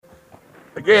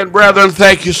Again, brethren,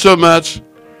 thank you so much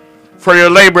for your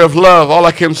labor of love. All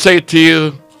I can say to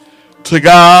you, to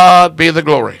God be the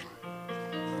glory.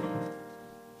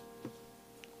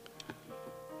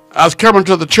 I was coming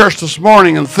to the church this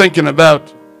morning and thinking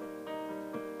about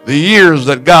the years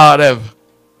that God have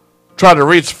tried to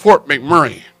reach Fort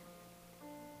McMurray.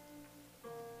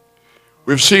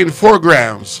 We've seen 4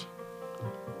 grounds.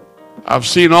 I've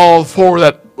seen all 4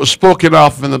 that was spoken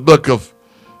of in the book of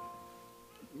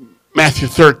Matthew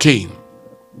 13.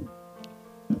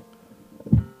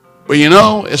 But you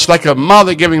know, it's like a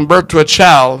mother giving birth to a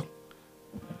child.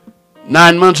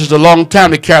 9 months is a long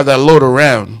time to carry that load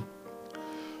around.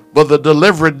 But the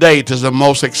delivery date is the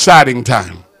most exciting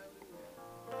time.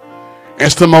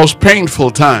 It's the most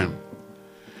painful time.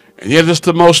 And yet it's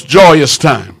the most joyous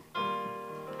time.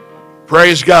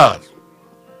 Praise God.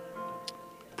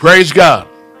 Praise God.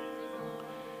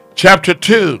 Chapter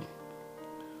 2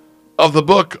 of the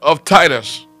book of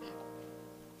Titus.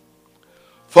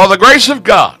 For the grace of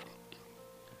God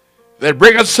that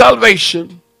bringeth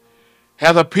salvation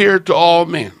hath appeared to all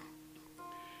men,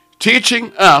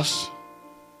 teaching us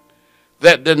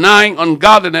that denying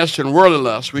ungodliness and worldly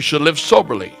lust, we should live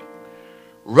soberly,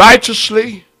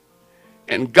 righteously,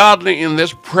 and godly in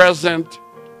this present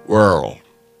world,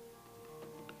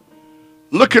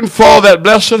 looking for that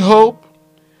blessed hope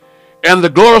and the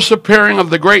glorious appearing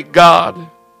of the great God,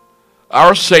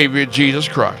 our Savior, Jesus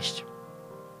Christ,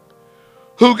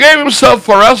 who gave himself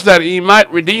for us that he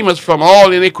might redeem us from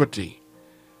all iniquity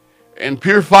and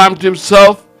purify unto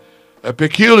himself a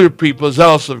peculiar people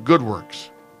zealous of good works.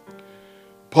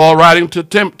 Paul, writing to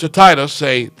Titus,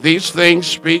 say, these things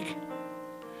speak,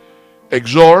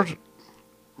 exhort,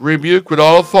 rebuke with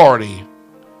all authority.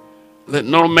 Let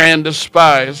no man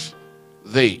despise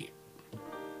thee.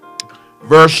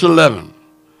 Verse 11.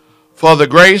 For the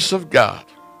grace of God,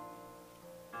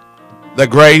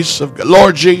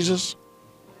 Lord Jesus,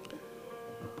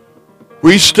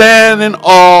 we stand in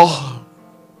awe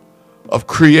of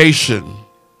creation.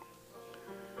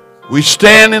 We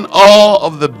stand in awe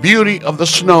of the beauty of the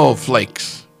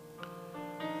snowflakes,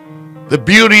 the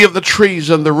beauty of the trees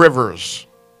and the rivers,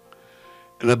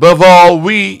 and above all,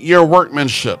 we, your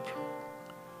workmanship.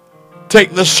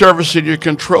 Take this service in your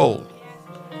control.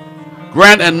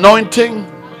 Grant anointing,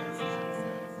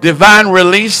 divine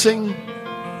releasing,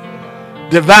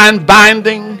 divine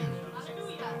binding,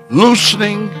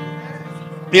 loosening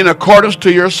in accordance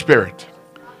to your spirit.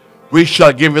 We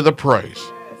shall give you the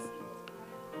praise.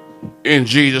 In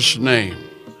Jesus' name.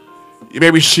 You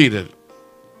may be seated.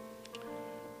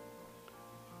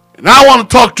 And I want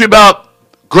to talk to you about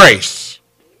grace.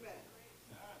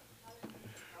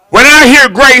 When I hear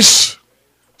grace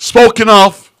spoken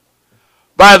of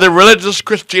by the religious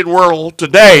Christian world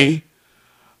today,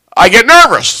 I get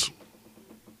nervous.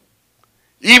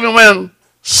 Even when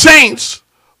saints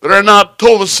that are not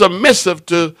totally submissive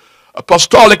to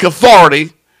apostolic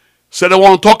authority said they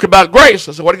want to talk about grace.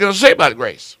 I said, what are you going to say about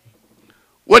grace?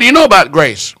 What do you know about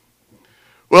grace?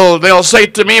 Well, they'll say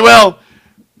to me, well,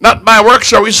 not by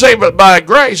works are we saved, but by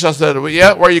grace. I said, well,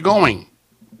 yeah, where are you going?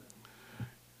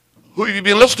 Who have you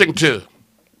been listening to?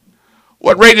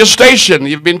 What radio station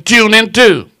you've been tuned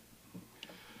into?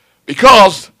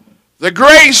 Because the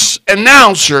grace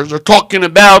announcers are talking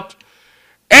about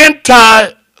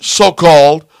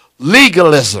anti-so-called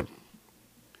legalism,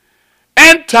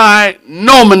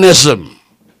 anti-nomism.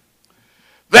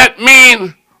 That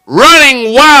means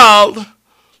running wild,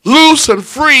 loose and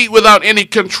free without any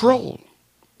control.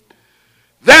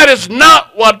 That is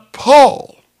not what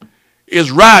Paul is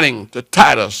writing to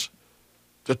Titus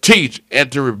to teach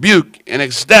and to rebuke and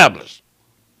establish.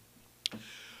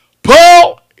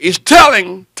 Paul is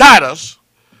telling Titus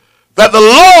that the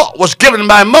law was given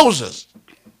by Moses,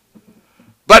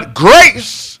 but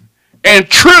grace and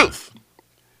truth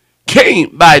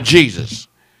came by Jesus.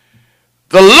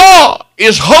 The law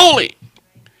is holy,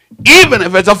 even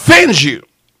if it offends you.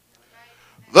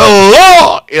 The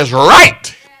law is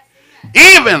right,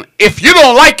 even if you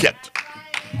don't like it.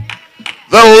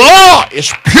 The law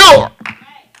is pure.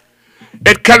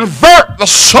 It converts the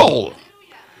soul.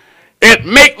 It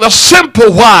makes the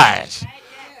simple wise.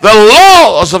 The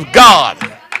laws of God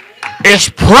is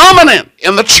prominent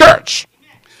in the church.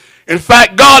 In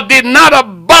fact, God did not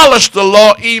abolish the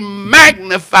law. He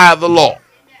magnified the law.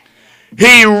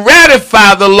 He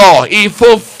ratified the law. He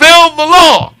fulfilled the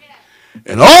law.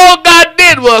 And all God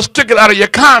did was took it out of your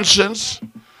conscience,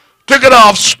 took it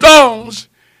off stones,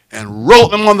 and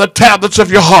wrote them on the tablets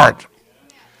of your heart.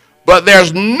 But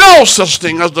there's no such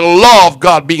thing as the law of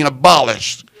God being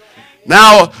abolished.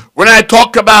 Now, when I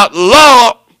talk about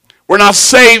law, we're not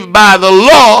saved by the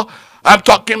law. I'm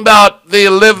talking about the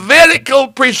Levitical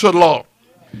priesthood law,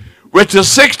 which is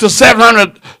 600 to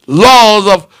 700 laws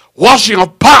of washing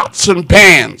of pots and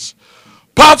pans.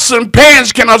 Pots and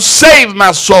pans cannot save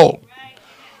my soul.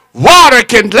 Water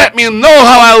can let me know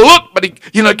how I look, but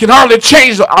it can hardly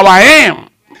change how I am.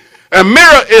 A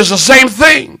mirror is the same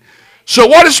thing. So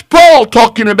what is Paul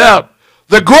talking about?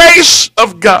 The grace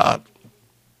of God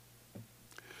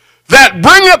that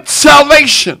bringeth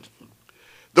salvation.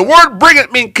 The word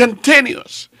bringeth means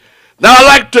continuous. Now I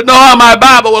like to know how my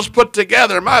Bible was put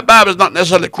together. My Bible is not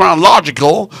necessarily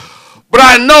chronological, but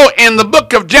I know in the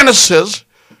book of Genesis,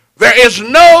 there is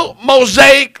no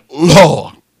Mosaic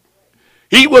law.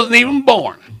 He wasn't even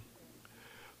born.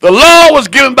 The law was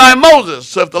given by Moses.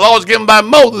 So if the law was given by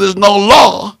Moses, there's no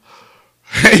law.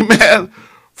 Amen.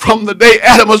 From the day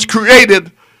Adam was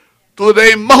created to the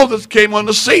day Moses came on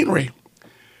the scenery.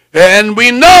 And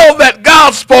we know that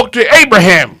God spoke to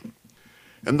Abraham.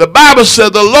 And the Bible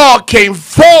said the law came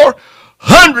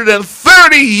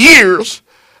 430 years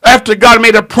after God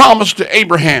made a promise to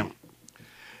Abraham.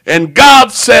 And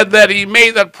God said that he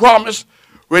made that promise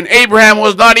when Abraham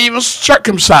was not even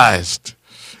circumcised.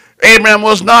 Abraham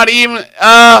was not even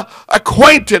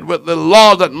acquainted with the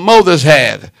law that Moses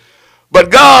had.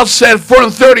 But God said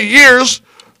 430 years,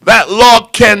 that law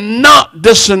cannot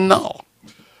disannul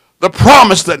the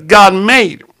promise that God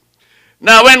made.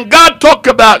 Now, when God talked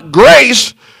about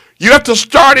grace, you have to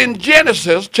start in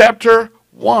Genesis chapter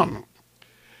 1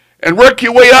 and work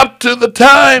your way up to the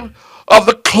time of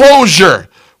the closure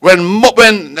when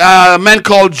a man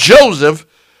called Joseph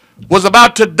was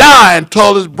about to die and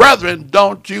told his brethren,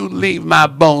 don't you leave my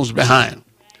bones behind.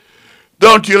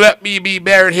 Don't you let me be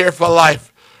buried here for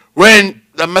life. When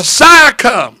the Messiah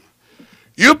comes,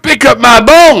 you pick up my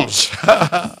bones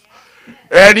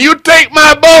and you take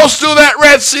my bones through that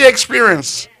Red Sea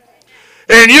experience.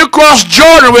 And you cross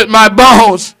Jordan with my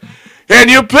bones. And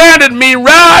you planted me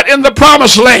right in the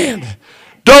promised land.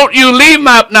 Don't you leave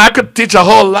my... Now, I could teach a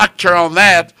whole lecture on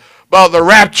that, about the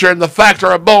rapture and the fact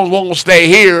that our bones won't stay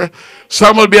here.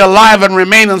 Some will be alive and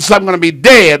remain, and some are going to be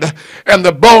dead, and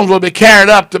the bones will be carried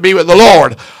up to be with the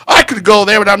Lord. I could go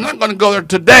there, but I'm not going to go there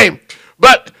today.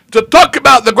 But to talk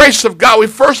about the grace of God, we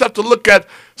first have to look at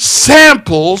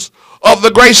samples of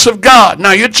the grace of God.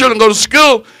 Now, your children go to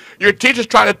school, your teachers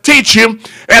try to teach you,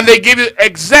 and they give you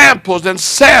examples and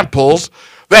samples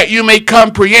that you may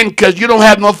comprehend because you don't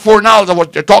have no foreknowledge of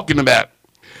what they're talking about.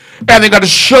 And they're going to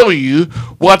show you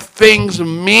what things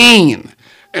mean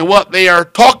and what they are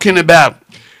talking about.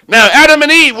 Now, Adam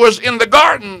and Eve was in the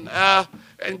garden,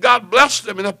 and God blessed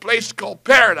them in a place called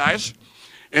paradise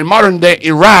in modern-day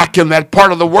Iraq, in that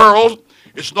part of the world.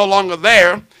 It's no longer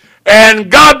there.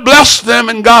 And God blessed them,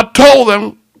 and God told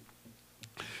them,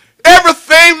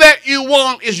 everything that you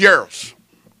want is yours.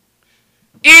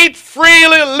 Eat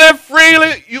freely, live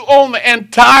freely. You own the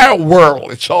entire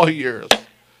world. It's all yours.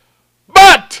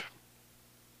 But,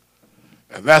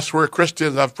 and that's where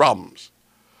Christians have problems,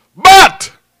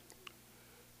 but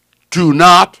do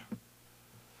not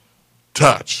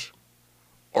touch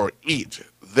or eat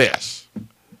this.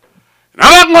 And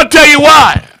I'm not going to tell you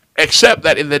why, except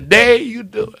that in the day you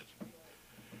do it,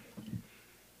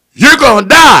 you're going to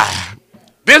die.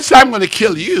 This I'm going to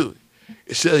kill you.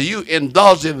 It says you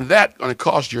indulge in that, going to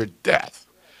cause your death.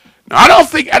 Now, I don't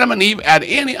think Adam and Eve had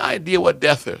any idea what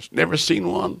death is. Never seen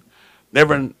one.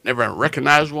 Never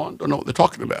recognized one. Don't know what they're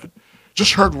talking about.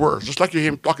 Just heard words. Just like you hear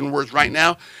him talking words right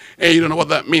now, and you don't know what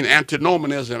that means.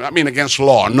 Antinomianism. I mean against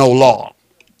law, no law.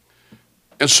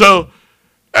 And so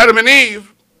Adam and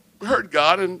Eve heard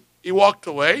God, and he walked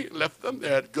away, left them. They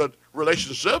had a good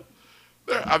relationship.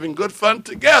 They're having good fun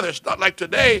together. It's not like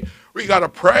today we got to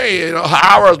pray,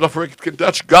 hours before we can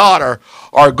touch God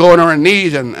or go on our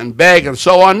knees and beg and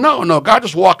so on. No. God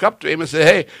just walked up to him and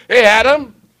said, hey,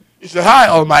 Adam. He said, hi,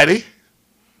 Almighty.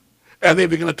 And they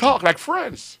began to talk like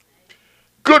friends.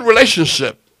 Good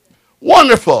relationship.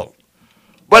 Wonderful.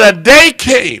 But a day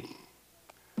came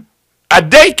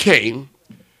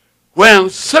when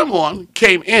someone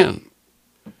came in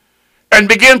and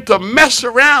began to mess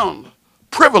around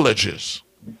privileges,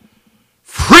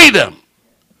 freedom,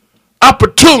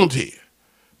 opportunity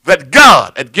that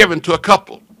God had given to a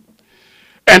couple,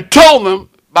 and told them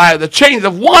by the change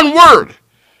of one word,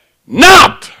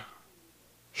 not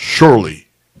surely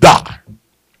die.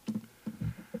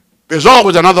 There's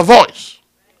always another voice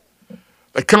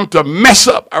that comes to mess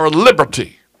up our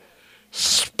liberty,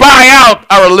 spy out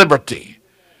our liberty,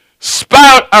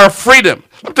 spy out our freedom.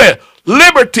 Let me tell you,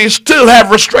 liberty still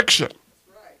have restriction.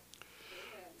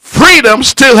 Freedom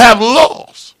still have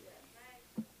laws.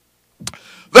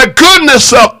 The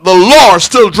goodness of the Lord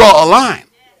still draw a line.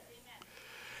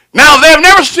 Now, they've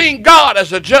never seen God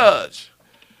as a judge.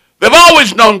 They've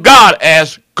always known God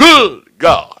as good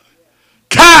God,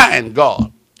 kind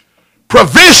God,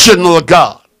 provisional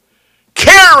God,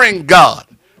 caring God,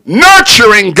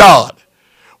 nurturing God,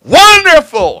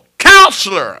 wonderful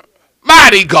counselor,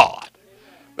 mighty God.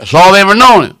 That's all they've ever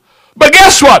known him. But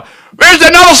guess what? There's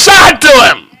another side to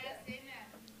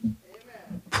him.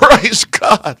 Praise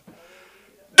God.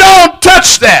 Don't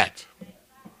touch that.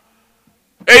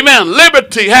 Amen.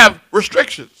 Liberty have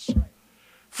restrictions.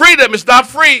 Freedom is not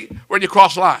free when you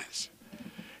cross lines.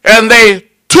 And they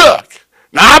took.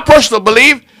 Now, I personally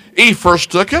believe Eve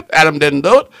first took it. Adam didn't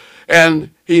do it.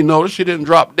 And he noticed he didn't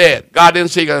drop dead. God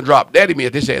didn't say he's going to drop dead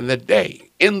immediately. He said in the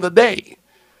day. In the day.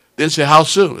 Didn't say how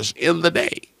soon. It's in the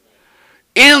day.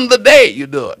 In the day you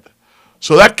do it.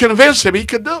 So that convinced him he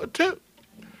could do it too.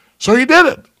 So he did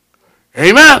it.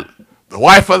 Amen. The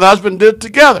wife and the husband did it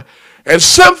together. And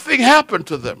something happened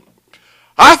to them.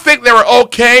 I think they were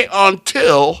okay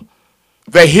until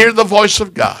they hear the voice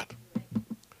of God.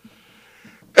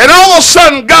 And all of a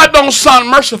sudden, God don't sound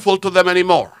merciful to them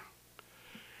anymore.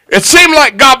 It seemed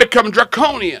like God become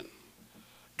draconian.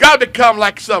 God become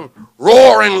like some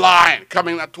roaring lion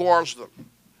coming towards them.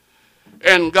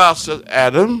 And God says,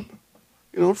 Adam,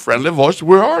 friendly voice,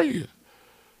 where are you?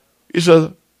 He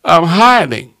says, I'm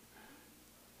hiding.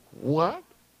 What?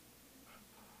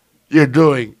 You're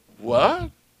doing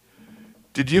what?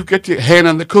 Did you get your hand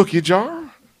in the cookie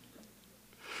jar?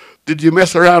 Did you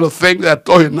mess around with things that I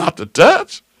told you not to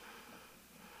touch?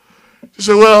 He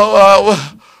said, well,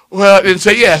 I didn't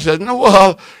say yes. I said, no,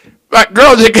 well, that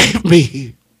girl you gave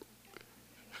me.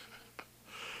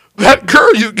 That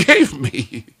girl you gave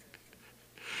me.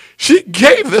 She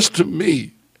gave this to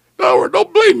me. No,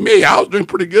 don't blame me. I was doing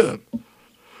pretty good.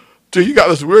 Till you got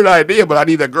this weird idea, but I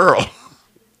need a girl.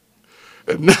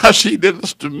 And now she did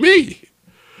this to me.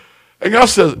 And God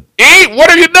says, Eve, what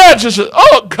have you done? She says,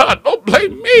 oh, God, don't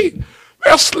blame me.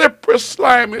 That slippery,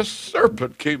 slimy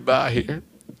serpent came by here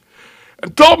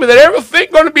and told me that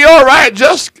everything's going to be all right.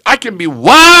 I can be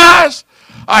wise,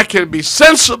 I can be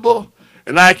sensible,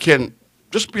 and I can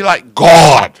just be like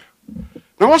God.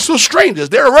 Now, what's so strange is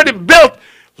they're already built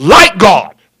like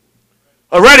God,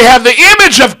 already have the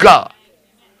image of God.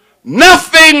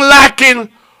 Nothing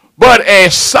lacking but a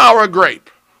sour grape.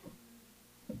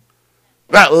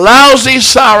 That lousy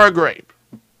sour grape.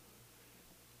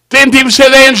 Didn't even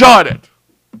say they enjoyed it.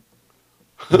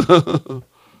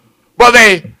 But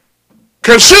they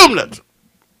consumed it.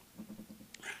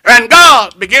 And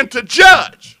God began to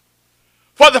judge.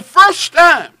 For the first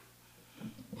time,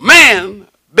 man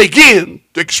began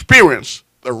to experience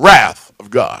the wrath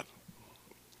of God.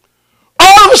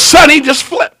 All of a sudden, he just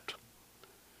flipped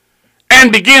and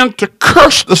began to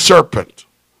curse the serpent.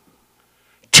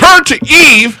 Turned to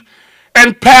Eve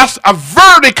and passed a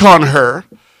verdict on her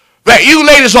that you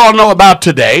ladies all know about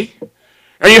today,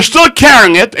 and you're still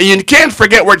carrying it, and you can't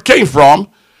forget where it came from.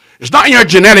 It's not in your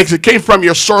genetics. It came from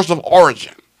your source of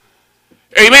origin.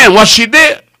 Amen. What she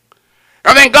did.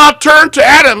 And then God turned to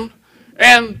Adam,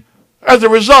 and as a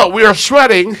result, we are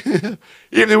sweating. Even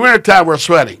in the wintertime, we're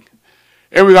sweating.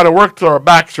 And we got to work till our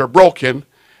backs are broken,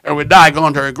 and we die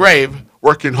going to our grave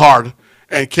working hard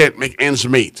and can't make ends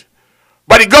meet.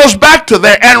 But it goes back to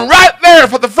there, and right there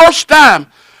for the first time,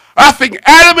 I think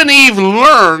Adam and Eve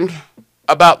learned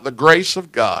about the grace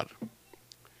of God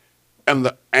and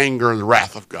the anger and the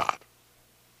wrath of God.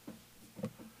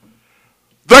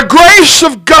 The grace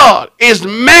of God is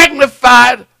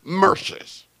magnified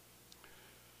mercies,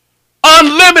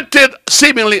 unlimited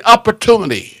seemingly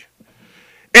opportunity.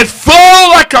 It flows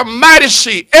like a mighty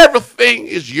sea. Everything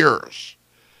is yours.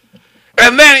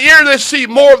 And then here they see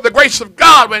more of the grace of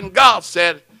God when God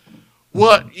said,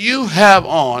 what you have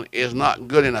on is not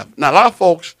good enough. Now, a lot of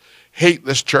folks hate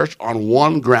this church on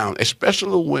one ground,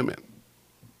 especially women.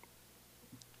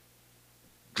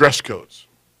 Dress codes.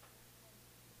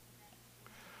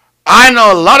 I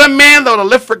know a lot of men that want to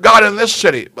live for God in this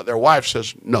city, but their wife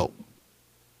says no.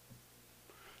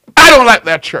 I don't like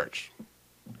that church.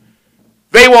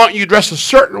 They want you dressed a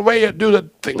certain way, you do the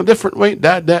thing a different way,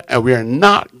 and we are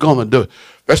not going to do it.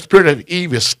 The spirit of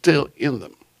Eve is still in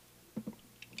them.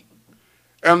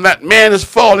 And that man is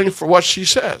falling for what she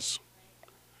says,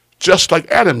 just like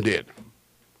Adam did.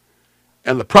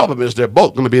 And the problem is they're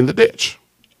both going to be in the ditch.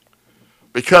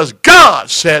 Because God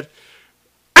said,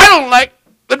 I don't like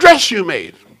the dress you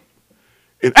made.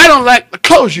 And I don't like the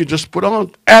clothes you just put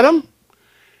on, Adam.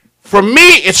 For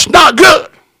me, it's not good.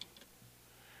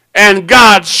 And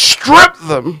God stripped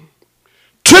them,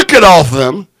 took it off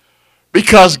them,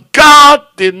 because God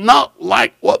did not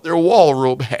like what their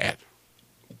wardrobe had.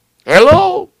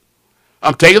 Hello?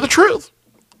 I'm telling you the truth.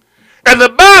 And the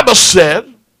Bible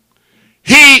said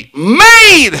he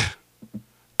made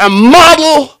a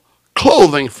model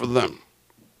clothing for them.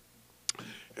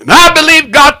 And I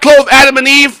believe God clothed Adam and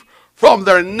Eve from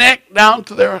their neck down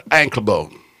to their ankle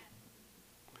bone.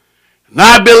 And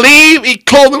I believe he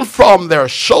clothed them from their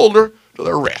shoulder to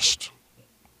their wrist.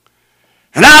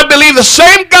 And I believe the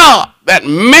same God that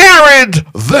married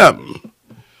them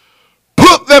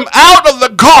put them out of the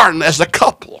garden as a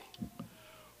couple,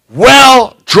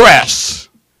 well dressed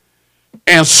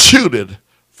and suited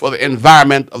for the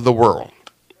environment of the world.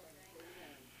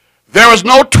 There was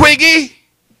no Twiggy.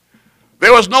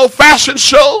 There was no fashion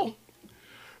show.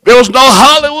 There was no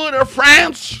Hollywood or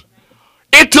France,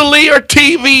 Italy or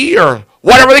TV or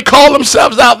whatever they call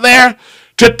themselves out there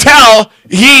to tell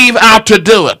Eve how to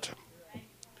do it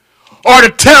or to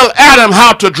tell Adam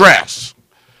how to dress.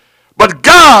 But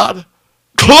God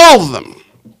clothed them.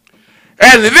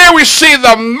 And there we see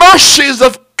the mercies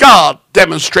of God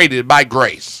demonstrated by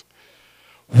grace.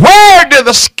 Where did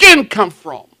the skin come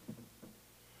from?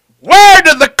 Where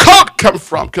did the coat come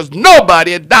from? Because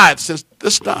nobody had died since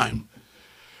this time.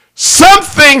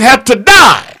 Something had to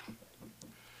die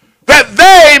that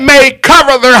they may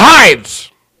cover their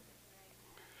hides.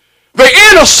 The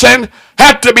innocent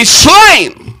had to be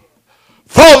slain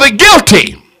for the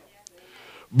guilty.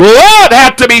 Blood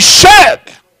had to be shed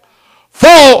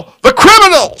for the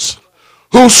criminals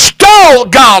who stole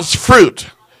God's fruit.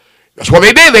 That's what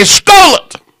they did. They stole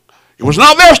it. It was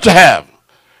not theirs to have.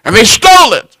 And they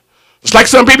stole it. It's like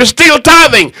some people steal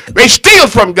tithing. They steal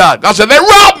from God. God said, they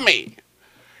robbed me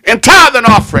in tithe and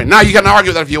offering. Now you can argue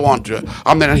with that if you want to.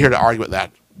 I'm not here to argue with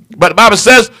that. But the Bible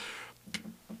says,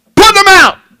 put them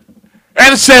out.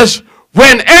 And it says,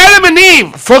 when Adam and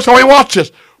Eve, folks, I want you to watch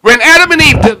this. When Adam and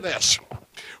Eve did this,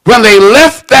 when they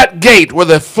left that gate where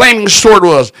the flaming sword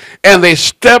was, and they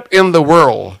stepped in the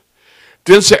world, it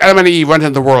didn't say Adam and Eve went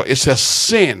in the world. It says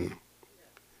sin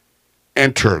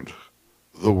entered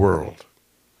the world.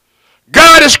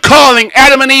 God is calling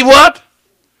Adam and Eve what?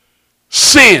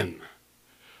 Sin.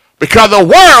 Because the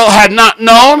world had not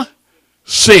known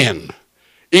sin.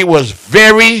 It was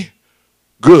very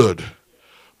good.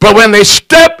 But when they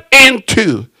stepped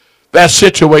into that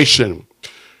situation,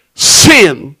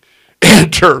 sin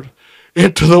entered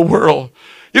into the world.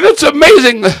 You know, it's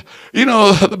amazing,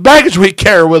 the baggage we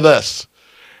carry with us.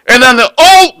 And then the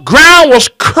old ground was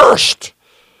cursed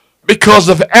because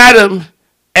of Adam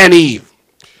and Eve.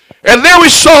 And there we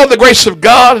saw the grace of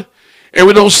God, and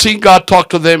we don't see God talk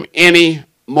to them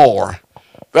anymore.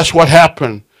 That's what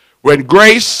happened. When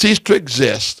grace ceased to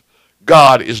exist,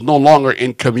 God is no longer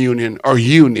in communion or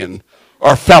union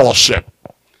or fellowship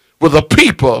with the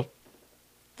people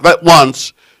that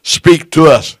once speak to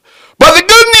us. But the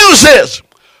good news is,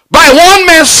 by one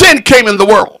man's sin came in the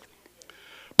world.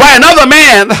 By another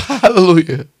man,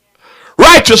 hallelujah,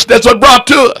 righteousness was brought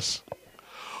to us.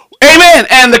 Amen.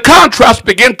 And the contrast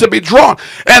began to be drawn.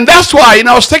 And that's why,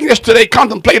 I was thinking yesterday,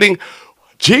 contemplating,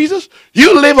 Jesus,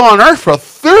 you live on earth for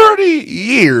 30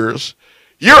 years.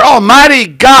 You're Almighty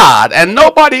God, and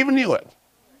nobody even knew it.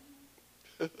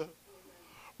 But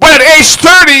at age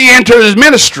 30, he entered his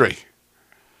ministry.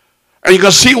 And you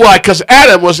can see why, because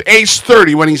Adam was age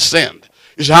 30 when he sinned.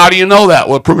 You say, how do you know that?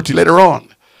 We'll prove it to you later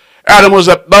on. Adam was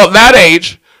about that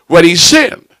age when he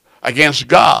sinned against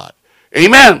God.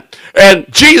 Amen. And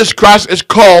Jesus Christ is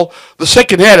called the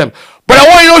second Adam. But I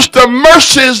want you to notice the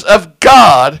mercies of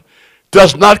God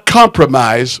does not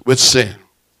compromise with sin.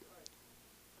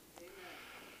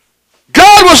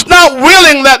 God was not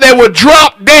willing that they would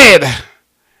drop dead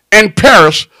and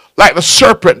perish like the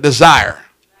serpent desired.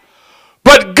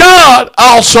 But God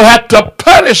also had to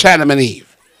punish Adam and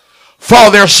Eve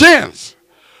for their sins.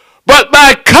 But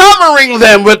by covering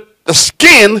them with the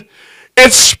skin,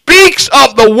 it speaks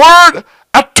of the word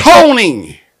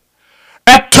atoning.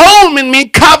 Atonement means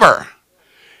cover.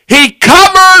 He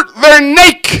covered their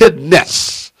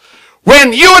nakedness.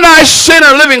 When you and I sin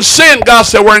or live in sin, God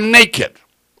said we're naked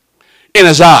in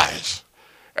his eyes.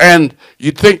 And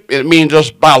you think it means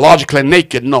just biologically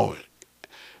naked. No,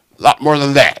 a lot more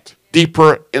than that.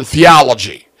 Deeper in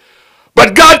theology.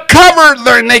 But God covered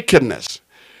their nakedness.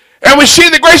 And we see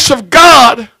the grace of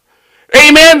God,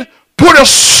 amen, put a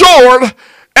sword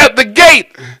at the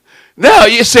gate. Now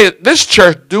you say, this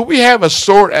church, do we have a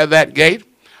sword at that gate?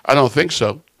 I don't think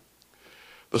so.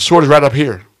 The sword is right up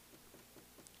here.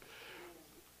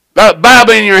 That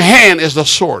Bible in your hand is the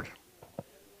sword.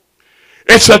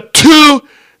 It's a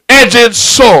two-edged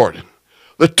sword.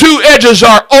 The two edges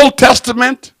are Old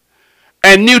Testament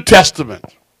and New Testament.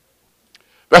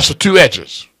 That's the two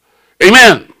edges.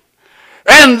 Amen.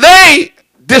 And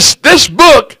this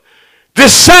book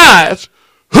decides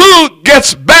who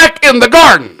gets back in the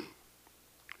garden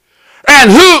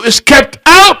and who is kept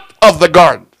out of the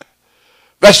garden.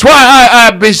 That's why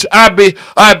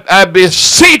I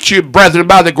beseech you, brethren,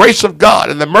 by the grace of God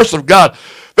and the mercy of God,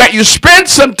 that you spend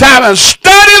some time and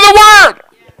study the Word.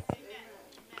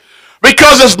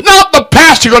 Because it's not the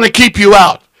pastor going to keep you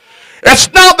out.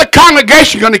 It's not the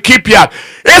congregation going to keep you out.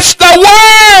 It's the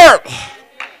Word.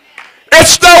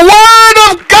 It's the Word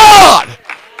of God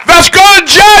that's going to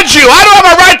judge you. I don't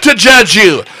have a right to judge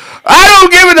you. I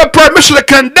don't give you the permission to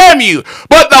condemn you.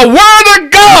 But the Word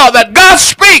of God that God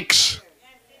speaks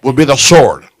will be the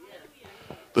sword.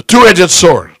 The two-edged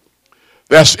sword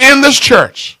that's in this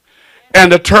church and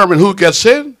determine who gets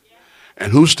in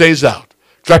and who stays out.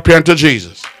 Clap your hand to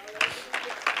Jesus.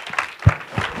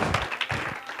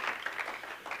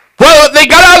 Well, they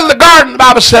got out of the garden, the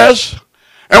Bible says,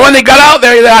 and when they got out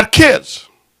there, they had kids.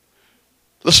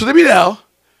 Listen to me now.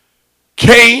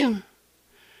 Cain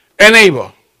and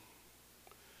Abel.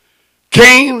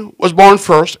 Cain was born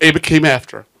first, Abel came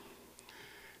after.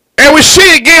 And we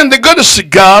see again the goodness of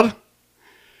God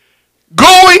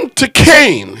going to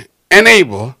Cain and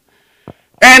Abel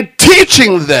and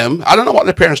teaching them. I don't know what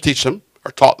their parents teach them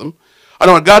or taught them. I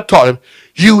know what God taught them.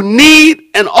 You need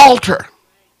an altar.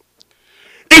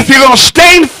 If you're going to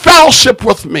stay in fellowship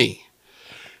with me,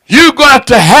 you're going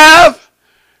to have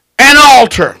an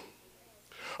altar.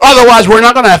 Otherwise, we're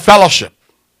not going to have fellowship.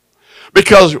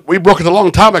 Because we broke it a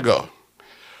long time ago.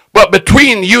 But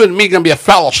between you and me, going to be a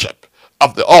fellowship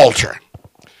of the altar.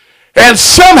 And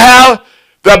somehow,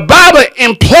 the Bible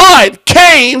implied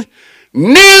Cain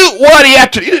knew what he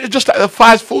had to do. Just like the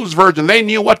 5 foolish virgins, they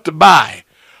knew what to buy,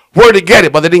 where to get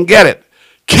it, but they didn't get it.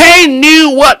 Cain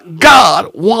knew what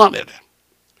God wanted.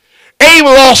 Abel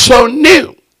also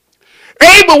knew.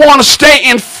 Abel wanted to stay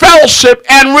in fellowship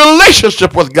and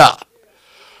relationship with God.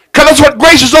 Because that's what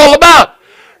grace is all about.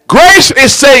 Grace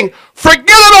is saying, forget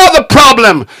about the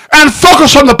problem and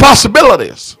focus on the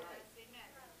possibilities.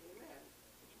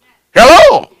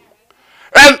 Hello?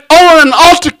 And only an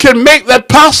altar can make that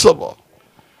possible.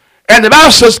 And the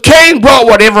Bible says Cain brought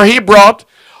whatever he brought,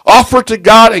 offered to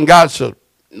God, and God said,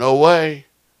 no way.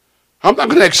 I'm not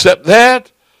going to accept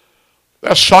that.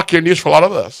 That's shocking news for a lot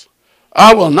of us.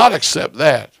 I will not accept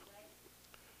that.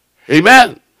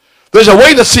 Amen. There's a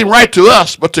way that seems right to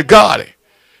us, but to God,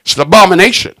 it's an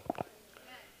abomination.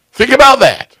 Think about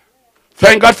that.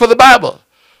 Thank God for the Bible.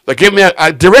 That gave me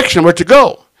a direction where to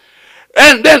go.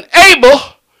 And then Abel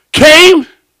came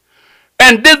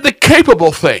and did the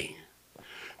capable thing.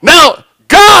 Now,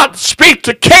 God speaks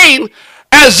to Cain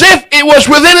as if it was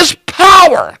within his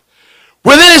power,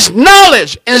 within his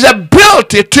knowledge and his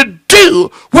ability to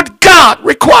do what God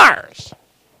requires.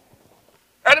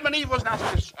 Adam and Eve was not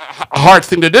a hard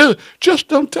thing to do. Just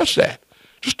don't touch that.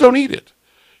 Just don't eat it.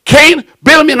 Cain,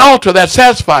 build me an altar that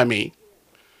satisfies me.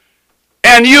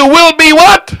 And you will be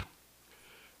what?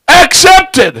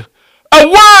 Accepted. A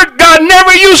word God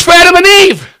never used for Adam and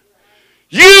Eve.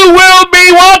 You will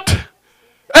be what?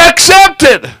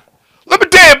 Accepted. Let me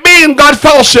tell you, being in God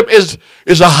fellowship is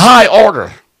a high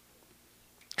order.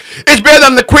 It's better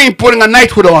than the queen putting a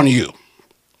knighthood on you.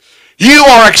 You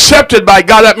are accepted by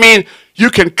God. That means you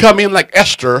can come in like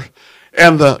Esther,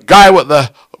 and the guy with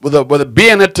the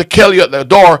bayonet to kill you at the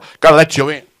door got to let you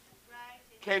in.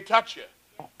 Can't touch you.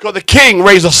 Because the king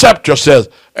raised a scepter, says,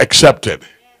 accepted.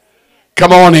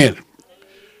 Come on in.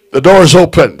 The door is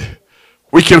opened.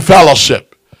 We can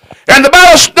fellowship. And the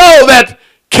Bible knows that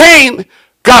Cain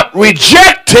got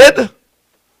rejected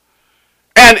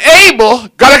and Abel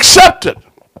got accepted.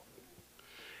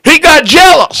 He got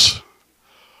jealous.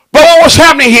 But what was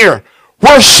happening here?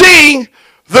 We're seeing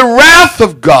the wrath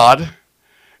of God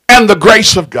and the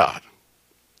grace of God.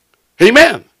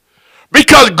 Amen.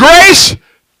 Because grace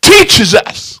teaches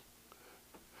us.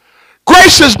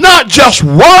 Grace is not just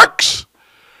works.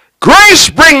 Grace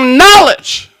brings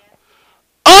knowledge,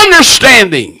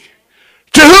 understanding.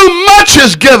 To whom much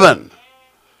is given,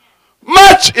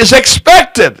 much is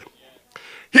expected.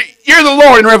 Hear the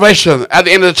Lord in Revelation at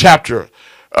the end of the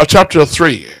chapter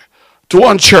 3, to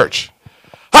one church.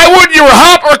 I would you were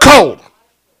hot or cold.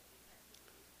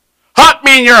 Hot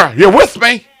mean you're with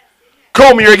me.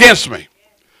 Cold mean you're against me.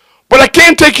 But I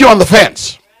can't take you on the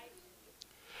fence.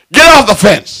 Get off the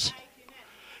fence.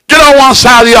 Get on one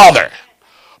side or the other.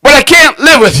 But I can't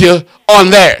live with you on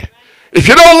there. If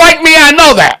you don't like me, I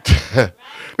know that.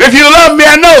 If you love me,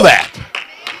 I know that.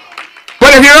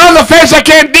 But if you're on the fence, I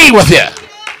can't deal with you.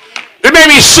 It made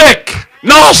me sick,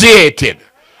 nauseated.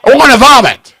 I want to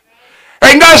vomit.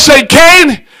 And God said,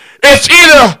 Cain, it's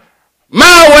either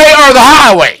my way or the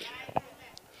highway.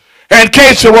 And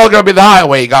Cain said, well, it's going to be the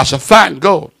highway. God said, fine,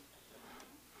 go.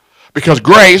 Because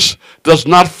grace does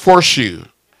not force you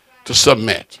to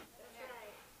submit.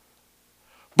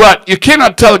 But you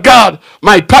cannot tell God,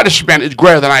 my punishment is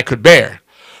greater than I could bear.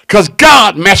 Because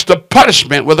God matched the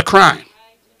punishment with a crime.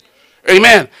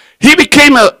 Amen. He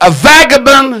became a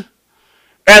vagabond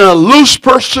and a loose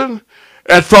person.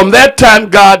 And from that time,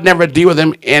 God never dealt with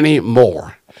him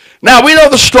anymore. Now, we know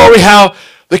the story how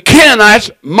the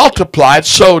Canaanites multiplied,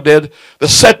 so did the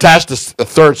Setites, the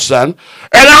third son.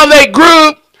 And how they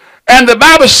grew, and the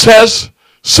Bible says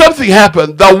something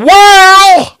happened. The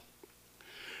world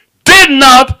did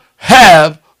not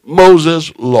have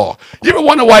Moses' law. You ever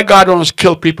wonder why God don't just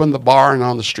kill people in the bar and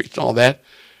on the streets and all that?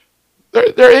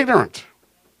 They're ignorant.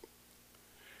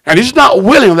 And he's not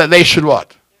willing that they should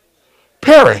what?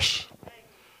 Perish.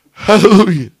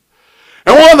 Hallelujah.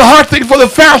 And one of the hard things for the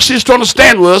Pharisees to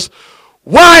understand was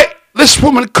why this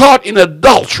woman caught in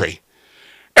adultery.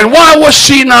 And why was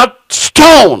she not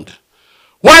stoned?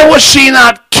 Why was she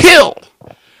not killed?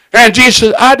 And Jesus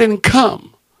said, I didn't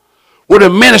come with a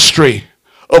ministry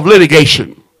of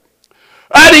litigation.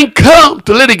 I didn't come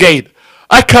to litigate.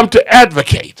 I come to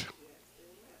advocate.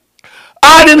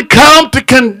 I didn't come to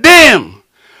condemn.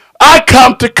 I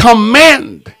come to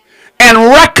commend and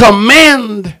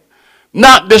recommend,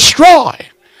 not destroy.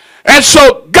 And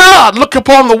so God looked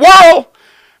upon the world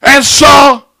and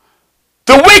saw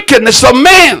the wickedness of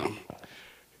man.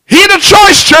 He had a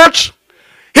choice, church.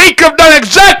 He could have done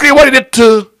exactly what he did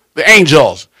to the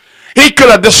angels. He could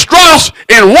have destroyed us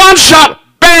in one shot,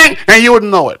 bang, and you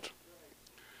wouldn't know it.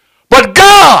 But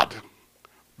God,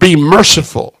 be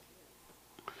merciful,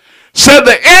 said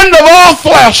the end of all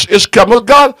flesh is come. Well,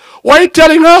 God, why are you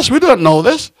telling us? We don't know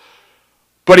this.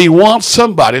 But he wants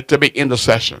somebody to be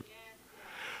intercession.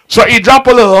 So he dropped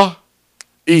a little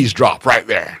eavesdrop right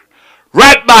there,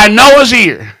 right by Noah's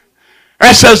ear.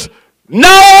 And says,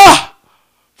 Noah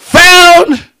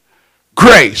found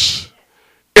grace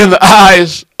in the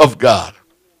eyes of God.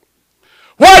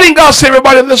 Why didn't God save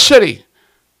everybody in this city?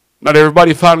 Not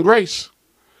everybody found grace.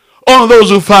 Only those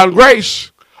who found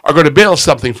grace are going to build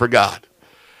something for God.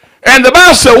 And the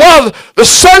Bible said, well, the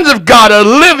sons of God are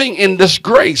living in this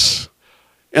grace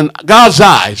in God's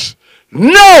eyes.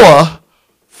 Noah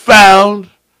found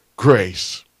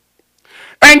grace.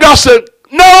 And God said,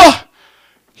 Noah,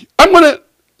 I'm going to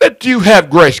let you have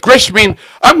grace. Grace means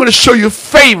I'm going to show you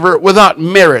favor without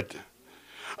merit.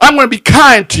 I'm going to be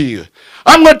kind to you.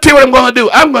 I'm going to tell you what I'm going to do.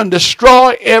 I'm going to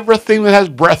destroy everything that has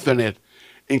breath in it,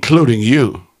 including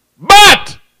you.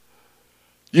 But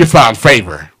you found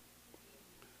favor.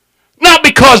 Not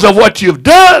because of what you've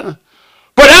done,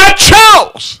 but I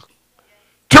chose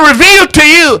to reveal to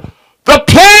you the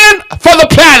plan for the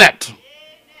planet.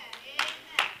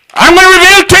 I'm going to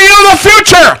reveal to you the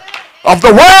future of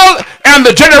the world and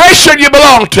the generation you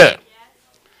belong to.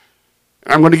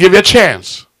 I'm going to give you a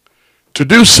chance to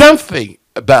do something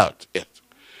about it.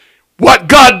 What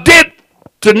God did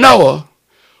to Noah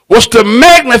was to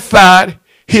magnify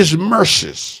his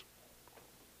mercies,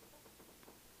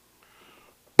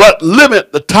 but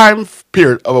limit the time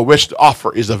period of which the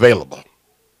offer is available.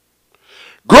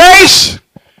 Grace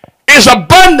is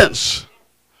abundance,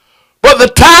 but the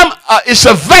time it's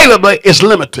available is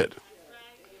limited.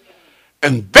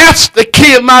 And that's the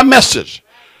key of my message.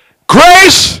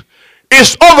 Grace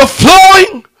is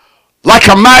overflowing like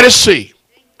a mighty sea.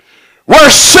 Where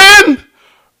sin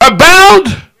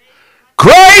abound,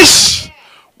 grace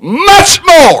much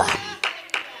more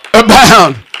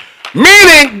abound.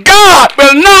 Meaning God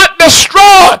will not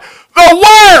destroy the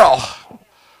world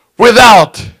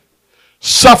without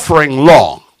suffering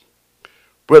long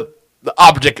with the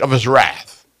object of his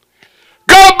wrath.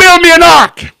 God build me an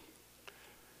ark.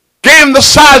 Gave him the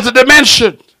size, the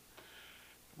dimension,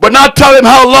 but not tell him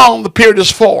how long the period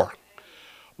is for.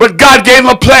 But God gave him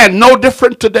a plan, no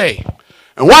different today.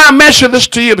 And why I mention this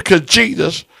to you, because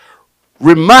Jesus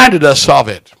reminded us of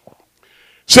it.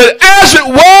 Said, as it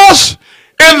was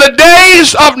in the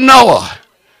days of Noah.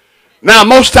 Now,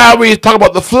 most time we talk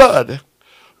about the flood,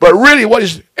 but really what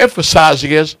he's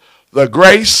emphasizing is the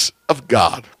grace of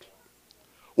God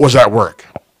was at work.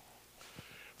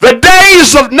 The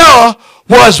days of Noah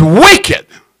was wicked,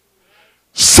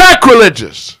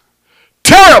 sacrilegious,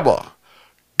 terrible.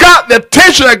 Got the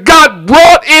attention that God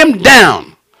brought him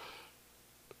down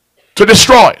to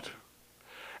destroy it.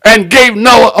 And gave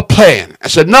Noah a plan. I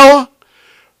said, Noah,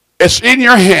 it's in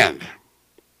your hand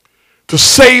to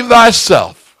save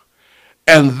thyself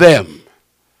and them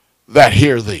that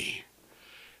hear thee.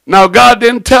 Now, God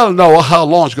didn't tell Noah how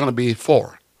long it's going to be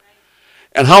for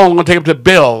and how long it's going to take him to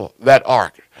build that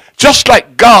ark. Just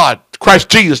like God, Christ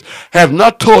Jesus, have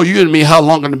not told you and me how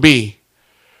long it's going to be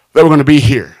that we're going to be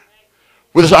here.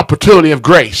 with this opportunity of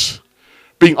grace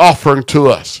being offered to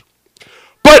us.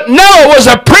 But Noah was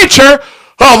a preacher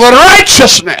of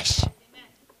righteousness,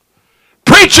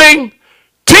 preaching,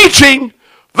 teaching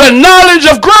the knowledge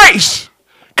of grace,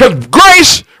 because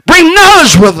grace brings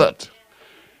knowledge with it.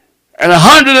 And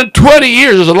 120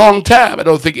 years is a long time. I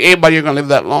don't think anybody is going to live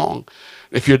that long.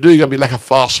 If you do, you're going to be like a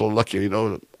fossil looking,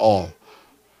 all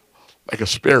like a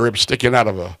spare rib sticking out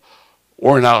of a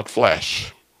worn out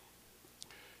flesh.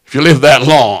 If you live that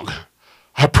long,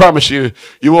 I promise you,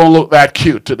 you won't look that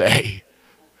cute today.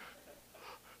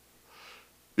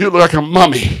 You look like a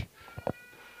mummy.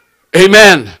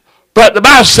 Amen. But the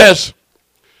Bible says,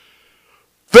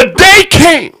 the day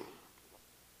came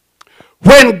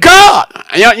when God,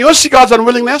 you want to see God's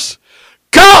unwillingness?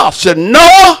 God said,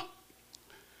 Noah,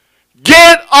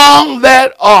 get on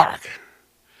that ark.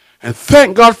 And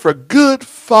thank God for good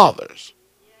fathers,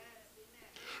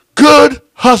 good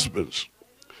husbands.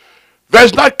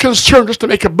 That's not concerned just to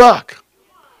make a buck,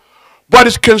 but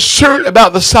is concerned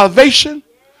about the salvation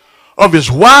of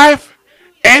his wife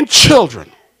and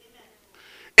children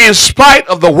in spite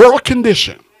of the world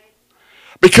condition.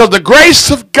 Because the grace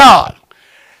of God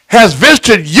has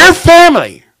visited your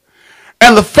family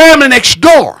and the family next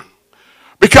door.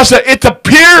 Because it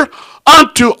appeared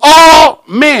unto all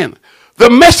men. The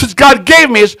message God gave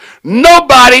me is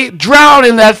nobody drowned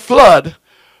in that flood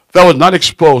that was not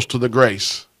exposed to the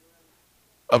grace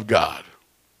of God.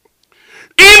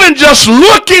 Even just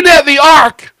looking at the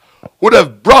ark would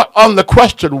have brought on the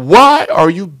question, why are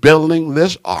you building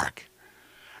this ark?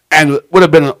 And it would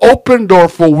have been an open door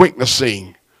for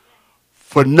witnessing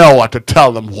for Noah to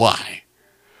tell them why.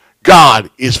 God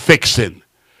is fixing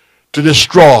to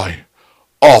destroy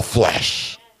all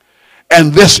flesh.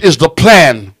 And this is the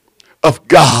plan of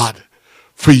God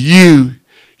for you,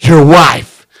 your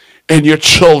wife, and your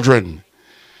children.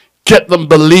 Get them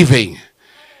believing.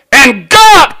 And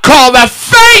God called that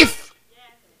faith.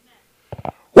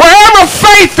 Wherever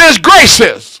faith is, grace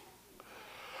is.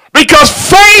 Because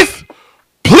faith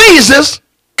pleases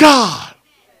God.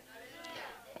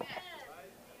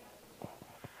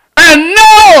 And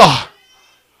Noah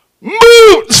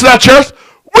moved the church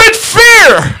with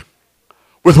fear.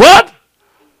 With what?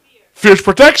 Fierce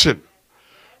protection.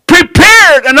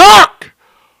 Prepared an ark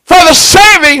for the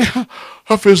saving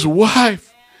of his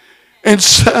wife and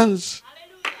sons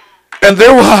and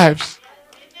their wives.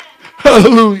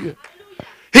 Hallelujah.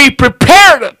 He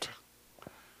prepared it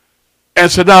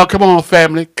and said, now come on,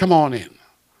 family, come on in.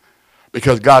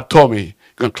 Because God told me he's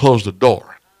going to close the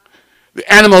door.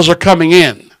 The animals are coming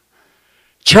in.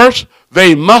 Church,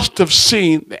 they must have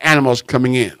seen the animals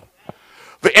coming in.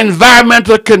 The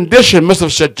environmental condition must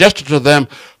have suggested to them,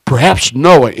 perhaps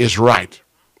Noah is right.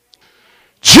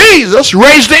 Jesus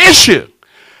raised the issue.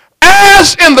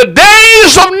 As in the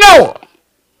days of Noah,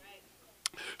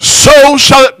 so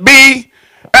shall it be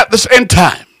at this end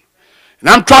time. And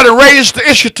I'm trying to raise the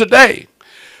issue today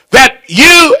that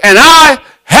you and I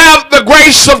have the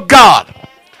grace of God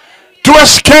to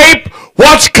escape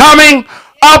what's coming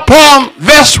upon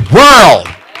this world.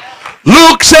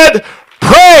 Luke said,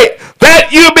 pray that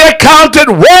you be accounted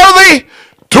worthy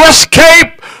to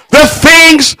escape the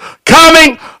things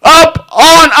coming up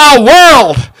on our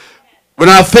world. When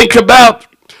I think about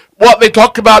what they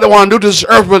talk about, they want to do to this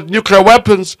earth with nuclear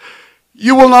weapons,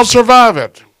 you will not survive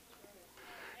it.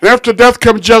 And after death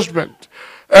comes judgment.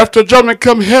 After judgment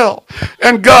comes hell.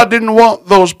 And God didn't want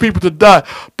those people to die.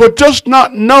 But just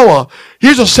not Noah.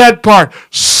 Here's the sad part.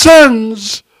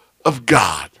 Sons of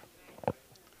God.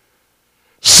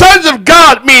 Sons of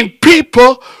God mean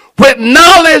people with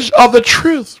knowledge of the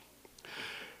truth.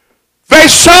 They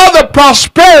saw the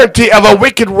prosperity of a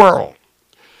wicked world,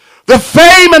 the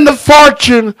fame and the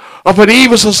fortune of an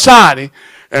evil society,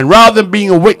 and rather than being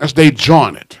a witness, they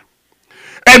joined it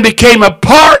and became a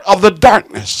part of the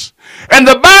darkness. And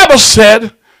the Bible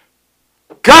said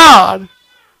God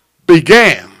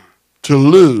began to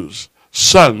lose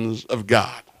sons of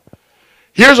God.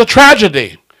 Here's a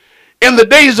tragedy. In the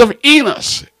days of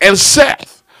Enos and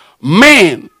Seth,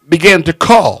 man began to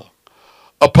call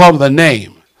upon the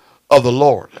name of the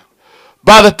Lord.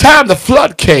 By the time the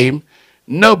flood came,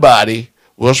 nobody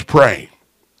was praying.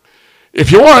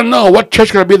 If you want to know what church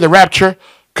is going to be in the rapture,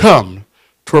 come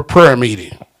to a prayer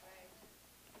meeting.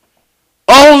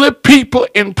 Only people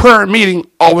in prayer meeting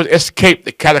always escape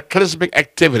the cataclysmic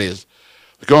activities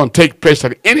that are going to take place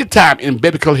at any time in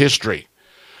biblical history.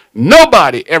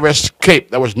 Nobody ever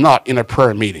escaped that was not in a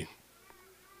prayer meeting.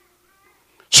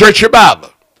 Search your Bible.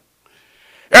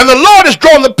 And the Lord has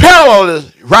drawn the parallel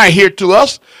right here to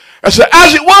us and said,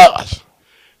 as it was.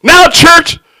 Now,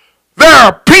 church, there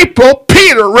are people,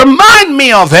 Peter, remind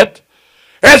me of it,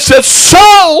 It said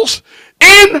souls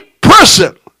in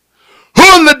prison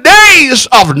who in the days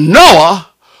of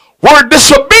Noah were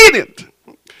disobedient.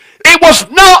 It was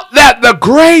not that the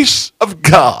grace of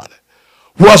God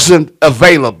wasn't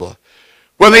available.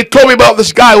 When they told me about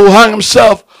this guy who hung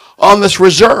himself on this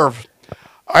reserve,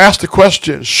 I asked the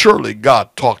question, surely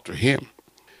God talked to him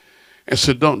and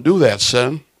said, don't do that,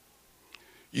 son.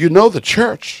 You know the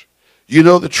church. You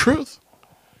know the truth.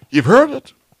 You've heard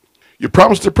it. You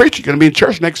promised to preach. You're going to be in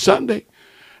church next Sunday.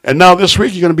 And now this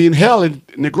week you're going to be in hell in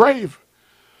the grave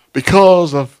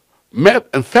because of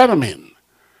methamphetamine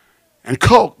and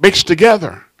coke mixed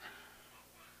together.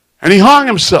 And he hung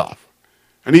himself.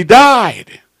 And he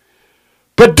died.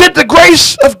 But did the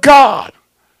grace of God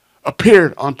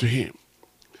appear unto him?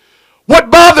 What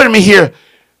bothered me here?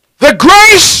 The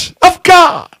grace of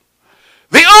God.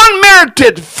 The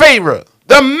unmerited favor.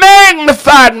 The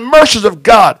magnified mercies of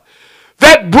God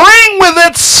that bring with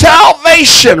it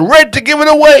salvation, ready to give it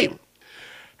away,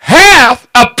 hath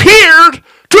appeared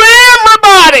to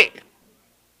everybody.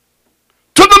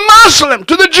 To the Muslim,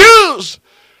 to the Jews,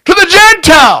 to the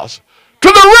Gentiles, to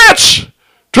the rich,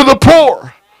 to the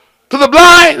poor, to the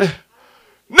blind.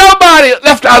 Nobody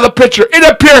left out of the picture. It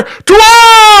appeared to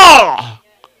all.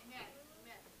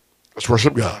 Let's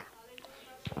worship God.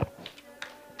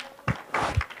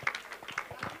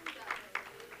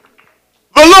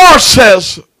 The Lord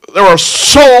says there are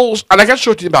souls, and I can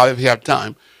show it to you about it if you have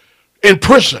time, in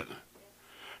prison.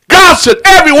 God said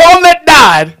everyone that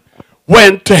died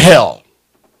went to hell.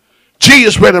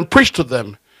 Jesus went and preached to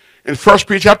them in 1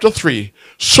 Peter chapter 3.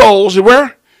 Souls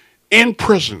were in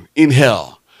prison, in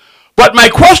hell. But my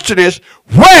question is,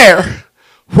 where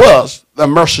was the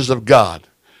mercies of God?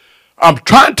 I'm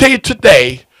trying to tell you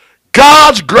today,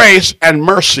 God's grace and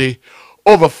mercy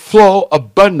overflow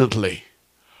abundantly.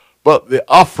 But the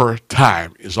offer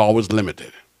time is always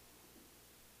limited.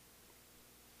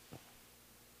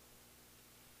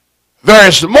 There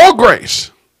is more grace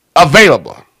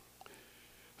available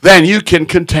than you can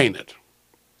contain it.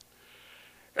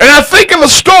 And I think of a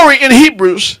story in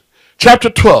Hebrews chapter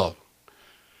 12.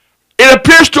 It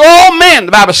appears to all men,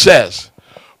 the Bible says.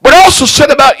 But also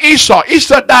said about Esau.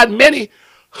 Esau died many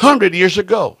hundred years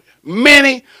ago.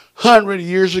 Many hundred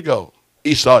years ago,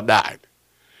 Esau died.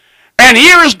 And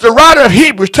here is the writer of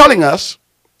Hebrews telling us,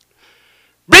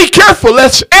 be careful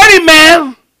lest any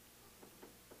man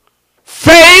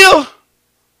fail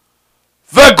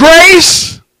the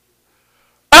grace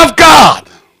of God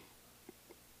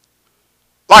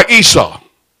like Esau.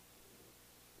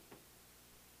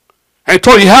 And he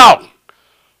told you how.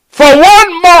 For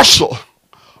one morsel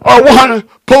or one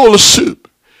bowl of soup,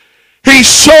 he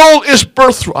sold his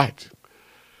birthright.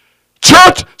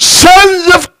 Church,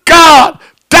 sons of God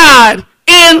died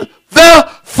in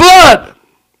the flood.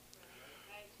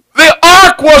 The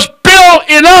ark was built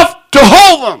enough to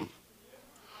hold them,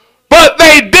 but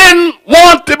they didn't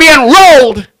want to be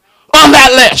enrolled on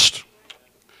that list.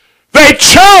 They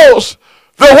chose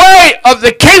the way of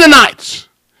the Canaanites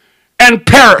and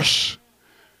perished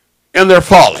in their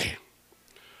folly.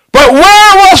 But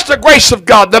where was the grace of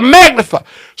God, the magnified?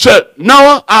 Said,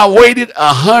 Noah, I waited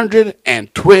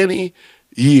 120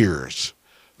 years.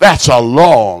 That's a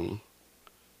long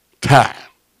time.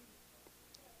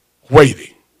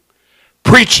 Waiting.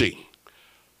 Preaching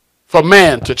for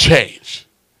man to change.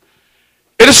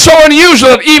 It is so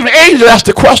unusual that even angels ask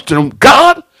the question,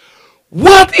 God,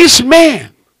 what is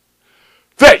man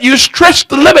that you stretch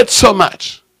the limit so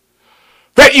much?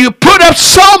 That you put up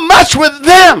so much with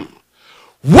them?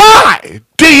 Why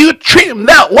do you treat them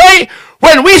that way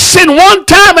when we sin one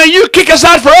time and you kick us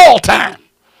out for all time?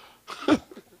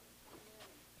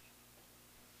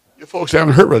 You folks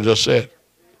haven't heard what I just said.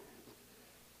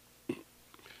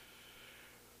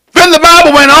 Then the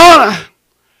Bible went on,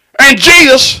 and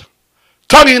Jesus,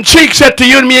 tongue in cheek, said to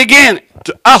you and me again,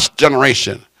 to us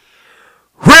generation,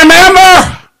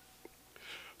 remember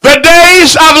the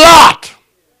days of Lot.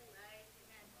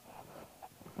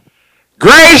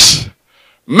 Grace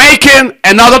making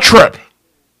another trip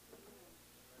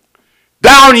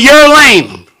down your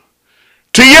lane,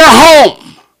 to your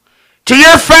home, to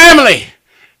your family,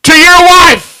 to your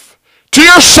wife, to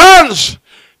your sons,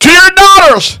 to your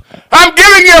daughters. I'm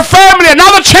giving your family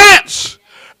another chance,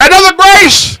 another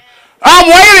grace. I'm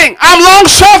waiting. I'm long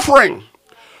suffering.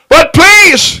 But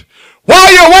please,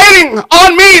 while you're waiting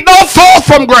on me, don't fall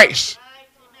from grace.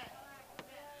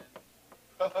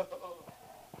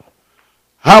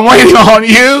 I'm waiting on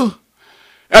you,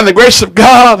 and the grace of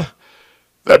God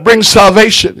that brings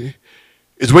salvation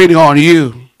is waiting on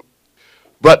you.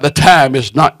 But the time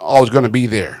is not always going to be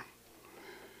there.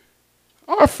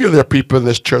 I feel there are people in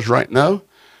this church right now.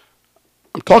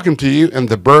 I'm talking to you, and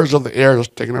the birds of the air are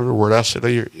just taking every word I said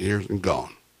to your ears and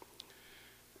gone.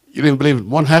 You didn't believe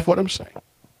one half what I'm saying.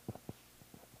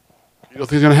 You don't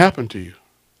think it's going to happen to you.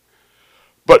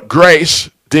 But grace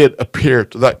did appear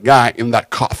to that guy in that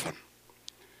coffin.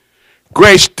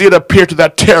 Grace did appear to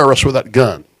that terrorist with that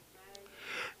gun.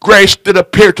 Grace did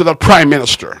appear to the prime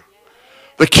minister.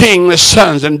 The king, his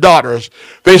sons and daughters.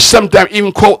 They sometimes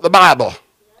even quote the Bible.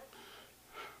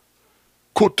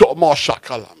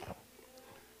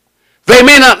 They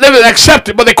may not live it and accept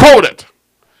it, but they quote it.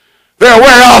 They're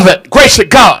aware of it. Grace of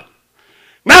God.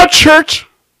 Now, church,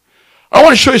 I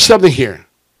want to show you something here.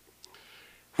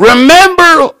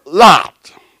 Remember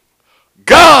Lot.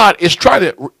 God is trying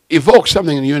to evoke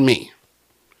something in you and me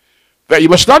that you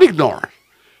must not ignore.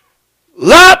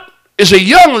 Lot is a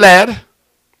young lad,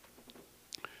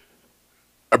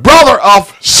 a brother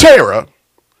of Sarah,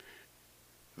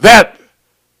 that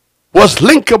was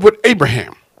linked up with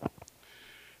Abraham.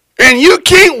 And you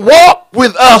can't walk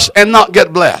with us and not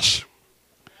get blessed.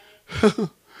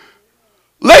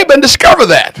 Laban discovered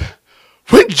that.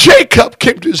 When Jacob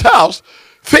came to his house,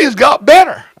 things got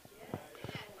better.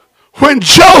 When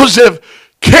Joseph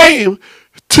came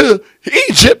to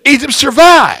Egypt, Egypt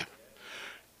survived.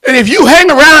 And if you hang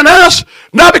around us,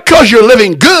 not because you're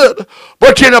living good,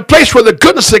 but you're in a place where the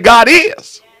goodness of God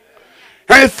is.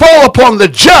 And it fall upon the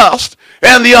just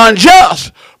and the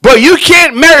unjust. But you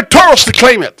can't meritoriously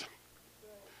claim it.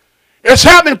 It's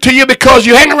happening to you because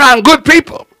you hang around good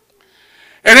people.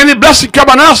 And any blessing come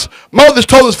on us, Moses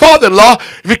told his father-in-law,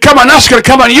 if you come on us, it's going to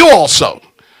come on you also.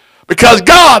 Because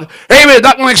God, amen, is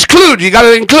not going to exclude you. You got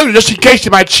to include it just in case you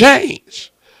might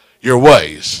change your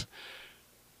ways.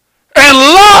 And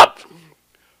Lot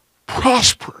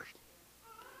prospered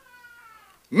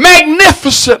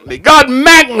magnificently. God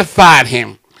magnified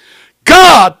him.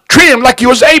 God treated him like he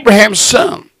was Abraham's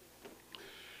son.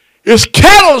 His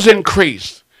cattle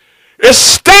increased. His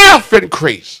staff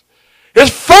increased. His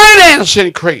finance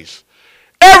increased.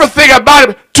 Everything about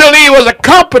him till he was a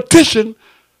competition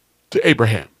to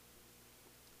Abraham.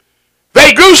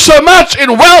 They grew so much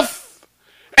in wealth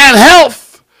and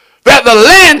health that the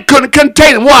land couldn't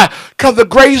contain them. Why? Because the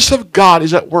grace of God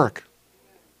is at work.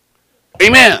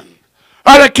 Amen.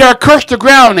 I don't care how cursed the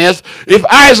ground is. If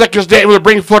Isaac is dead, it will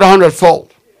bring forth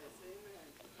 100-fold.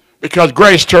 Because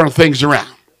grace turned things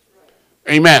around.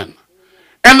 Amen.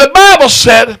 And the Bible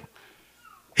said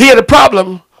he had a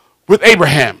problem with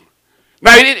Abraham.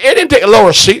 Now, he didn't take a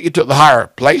lower seat. He took the higher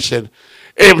place. And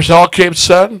Abraham said, okay,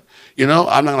 son, you know,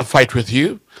 I'm not going to fight with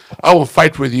you. I won't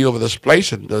fight with you over this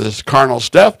place and this carnal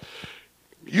stuff.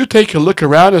 You take a look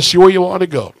around and see where you want to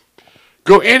go.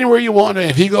 Go anywhere you want. And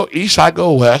if you go east, I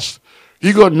go west.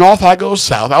 You go north, I go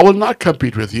south. I will not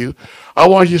compete with you. I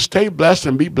want you to stay blessed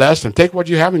and be blessed and take what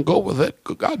you have and go with it.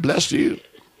 God bless you.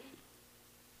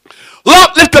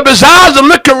 Lot lift up his eyes and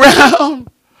look around.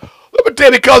 Let me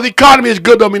tell you, because the economy is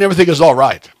good don't mean everything is all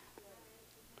right.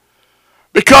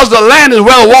 Because the land is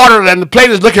well watered and the plate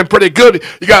is looking pretty good,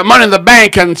 you got money in the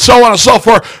bank and so on and so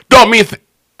forth, don't mean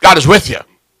God is with you.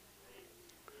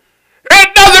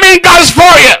 It doesn't mean God is for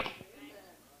you.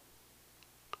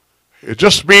 It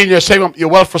just means you're saving your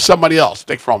wealth for somebody else,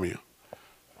 take from you.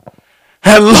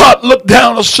 And Lot looked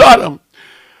down on Sodom.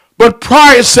 But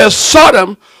prior it says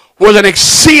Sodom was an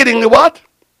exceedingly what?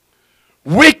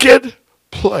 Wicked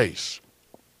place.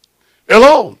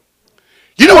 Hello.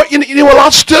 You know what? You know where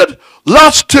Lot stood?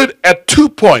 Lot stood at 2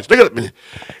 points. Look at me.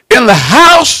 In the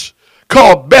house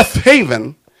called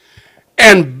Bethaven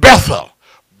and Bethel.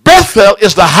 Bethel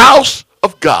is the house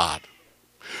of God.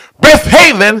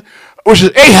 Bethaven, which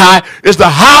is Ai, is the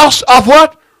house of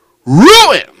what?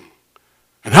 Ruin.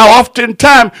 And how often in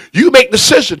time you make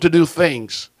decisions to do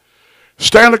things.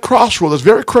 Stand at a crossroad is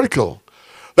very critical.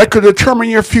 That could determine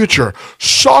your future.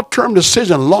 Short-term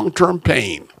decision, long-term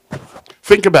pain.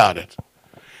 Think about it.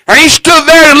 And he stood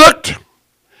there and looked.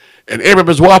 And Abraham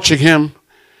was watching him.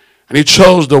 And he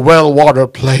chose the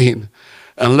well-watered plain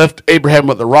and left Abraham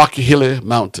with the rocky, hilly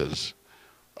mountains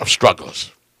of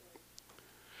struggles.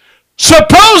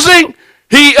 Supposing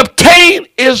he obtained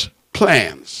his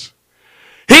plans,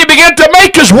 he began to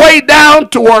make his way down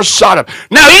towards Sodom.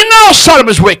 Now, he knows Sodom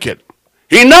is wicked.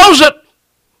 He knows it.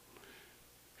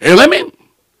 And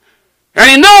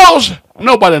he knows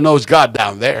nobody knows God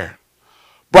down there.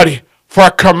 But for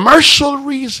a commercial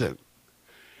reason,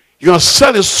 you're going to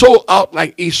sell his soul out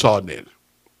like Esau did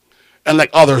and like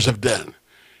others have done.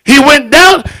 He went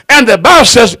down, and the Bible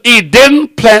says he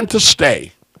didn't plan to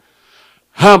stay.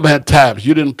 How many times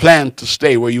you didn't plan to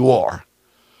stay where you are,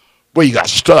 but you got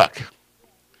stuck?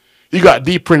 You got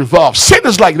deeper involved. Sin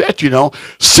is like that, you know.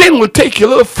 Sin will take you a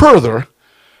little further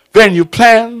than you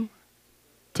plan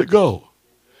to go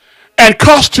and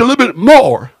cost you a little bit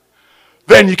more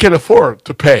than you can afford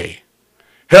to pay.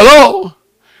 Hello?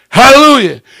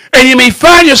 Hallelujah. And you may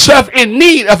find yourself in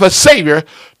need of a Savior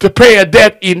to pay a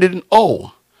debt you didn't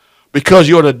owe because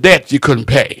you owed a debt you couldn't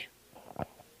pay.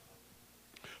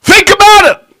 Think about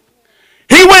it.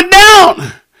 He went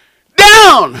down,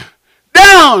 down,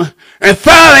 down, and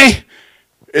finally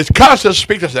his conscience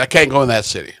speaks and said, I can't go in that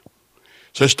city.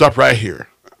 So he stopped right here.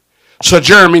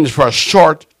 Sojourn means for a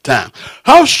short time.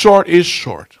 How short is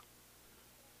short?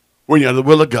 When you're in the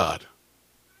will of God.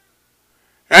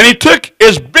 And he took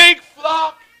his big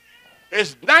flock,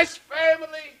 his nice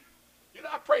family. You know,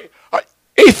 I pray.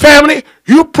 Hey, family,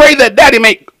 you pray that daddy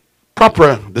make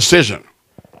proper decision.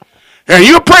 And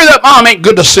you pray that mom make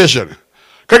good decision.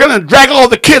 They're going to drag all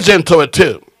the kids into it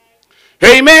too.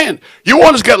 Amen. You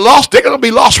want to get lost, they're going to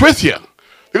be lost with you.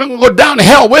 They're going to go down to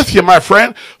hell with you, my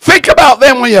friend. Think about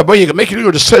them when you're making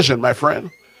your decision, my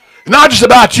friend. It's not just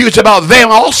about you, it's about them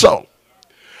also.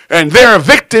 And they're a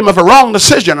victim of a wrong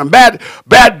decision. And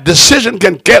bad decision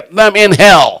can get them in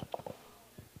hell.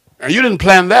 And you didn't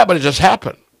plan that, but it just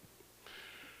happened.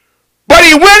 But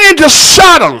he went into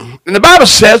Sodom. And the Bible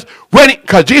says,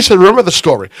 because Jesus, remember the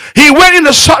story. He went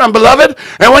into Sodom, beloved.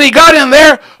 And when he got in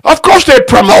there, of course they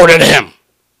promoted him.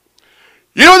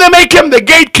 You know, they make him the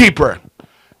gatekeeper.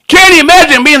 Can't you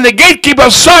imagine being the gatekeeper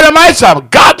of Sodomites, a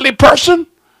godly person?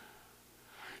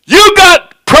 You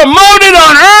got promoted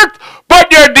on earth,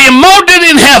 but you're demoted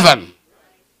in heaven.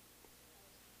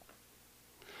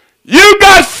 You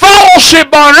got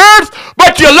fellowship on earth,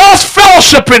 but you lost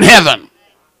fellowship in heaven.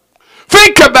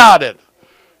 Think about it.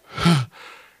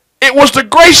 It was the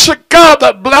grace of God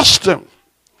that blessed him.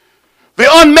 The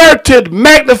unmerited,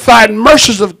 magnified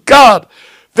mercies of God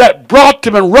that brought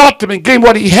him and wrought him and gave him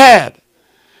what he had.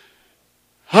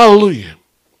 Hallelujah.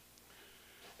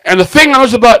 And the thing I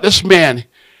was about this man,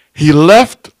 he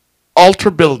left altar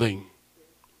building.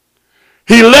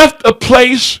 He left a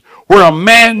place where a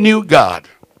man knew God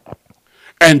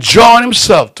and joined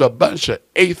himself to a bunch of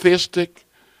atheistic,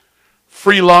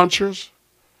 free launchers,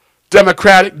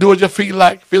 democratic, do what you feel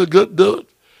like, feel good, do it.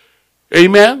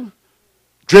 Amen.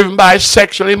 Driven by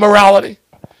sexual immorality.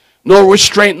 No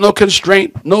restraint, no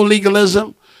constraint, no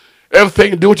legalism.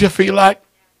 Everything, do what you feel like.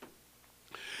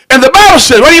 And the Bible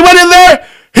says when he went in there,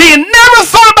 he never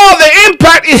thought about the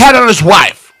impact it had on his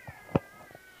wife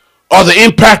or the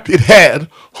impact it had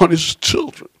on his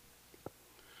children.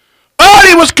 All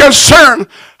he was concerned,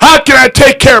 how can I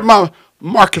take care of my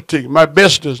marketing, my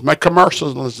business, my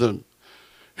commercialism?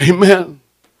 Amen. And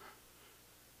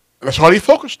that's all he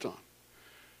focused on.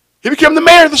 He became the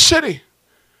mayor of the city.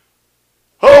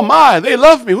 Oh my, they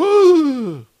love me.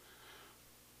 Woo.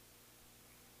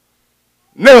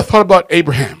 Never thought about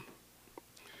Abraham.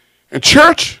 In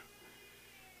church,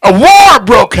 a war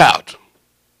broke out.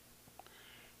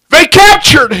 They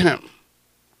captured him.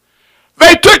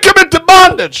 They took him into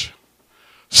bondage.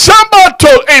 Somebody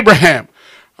told Abraham,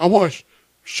 I want to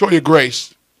show you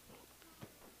grace.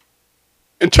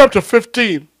 In chapter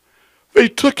 15, they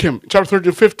took him, chapter 13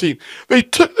 and 15, they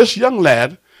took this young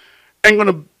lad and going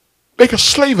to make a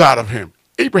slave out of him.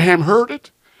 Abraham heard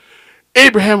it.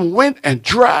 Abraham went and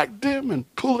dragged him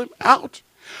and pulled him out.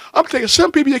 I'm telling you,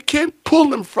 some people, you can't pull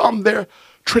them from their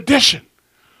tradition,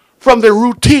 from their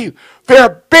routine. They're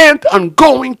bent on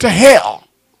going to hell.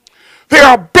 They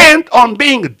are bent on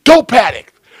being a dope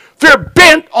addict. They're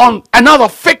bent on another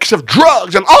fix of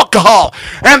drugs and alcohol,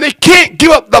 and they can't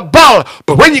give up the bottle.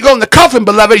 But when you go in the coffin,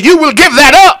 beloved, you will give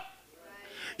that up.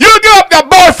 You give up the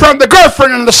boyfriend, the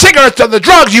girlfriend, and the cigarettes and the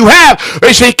drugs you have.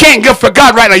 They say you can't give for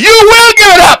God right now. You will give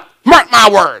it up. Mark my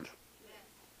word.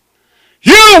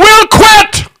 You will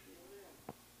quit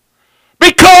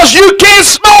because you can't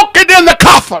smoke it in the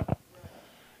coffin.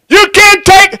 You can't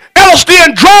take LSD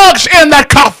and drugs in that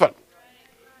coffin.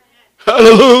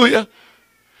 Hallelujah.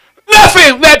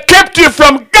 Nothing that kept you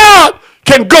from God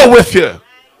can go with you.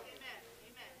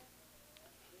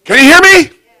 Can you hear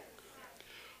me?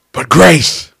 But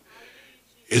grace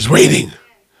is waiting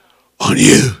on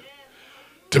you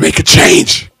to make a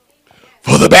change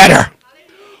for the better,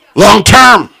 long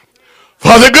term,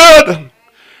 for the good.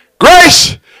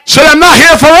 Grace said, I'm not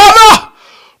here forever,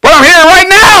 but I'm here right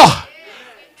now,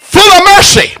 full of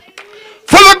mercy,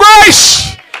 full of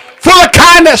grace, full of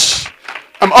kindness.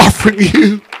 I'm offering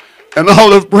you an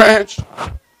olive branch.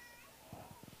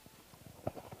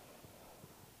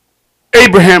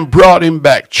 Abraham brought him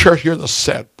back. Church, here's the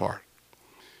sad part.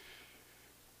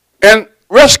 And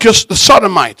rescues the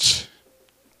Sodomites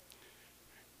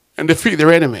and defeat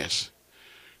their enemies.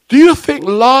 Do you think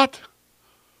Lot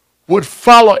would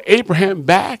follow Abraham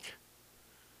back?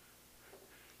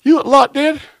 You know what Lot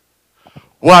did?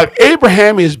 While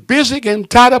Abraham is busy getting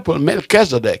tied up with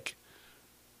Melchizedek,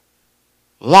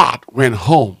 Lot went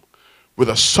home with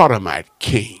a Sodomite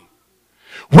king.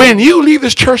 When you leave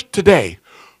this church today,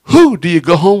 who do you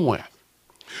go home with?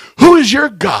 Who is your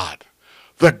God?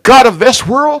 The God of this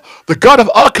world? The God of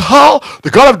alcohol? The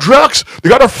God of drugs? The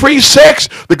God of free sex?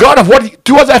 The God of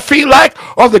what I feel like?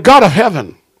 Or the God of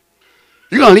heaven?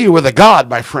 You're going to leave with a God,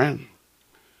 my friend.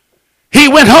 He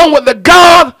went home with the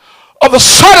God of the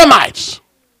Sodomites.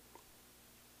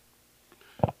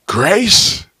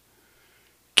 Grace?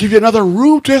 Give you another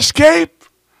room to escape?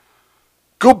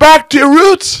 Go back to your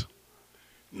roots?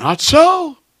 Not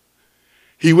so.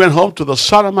 He went home to the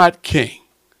Sodomite king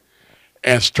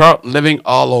and started living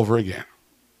all over again.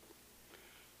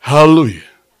 Hallelujah.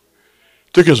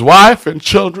 Took his wife and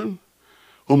children,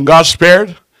 whom God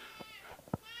spared,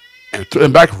 and threw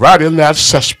them back right in that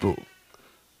cesspool.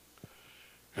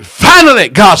 And finally,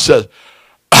 God says,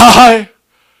 I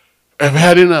have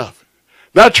had enough.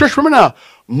 Now, church, remember now,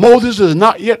 Moses is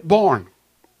not yet born.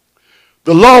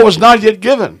 The law was not yet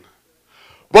given.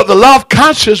 But the law of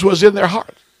conscience was in their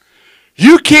heart.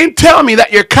 You can't tell me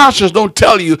that your conscience don't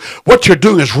tell you what you're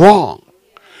doing is wrong.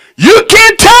 You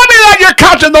can't tell me that your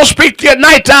conscience don't speak to you at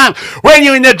nighttime when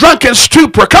you're in a drunken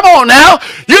stupor. Come on now.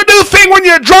 You do things when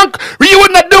you're drunk you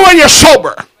wouldn't do when you're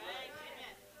sober.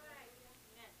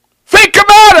 Think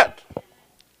about it.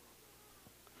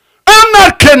 I'm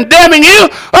not condemning you.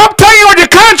 I'm telling you what your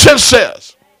conscience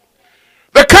says.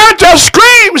 The conscience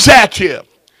screams at you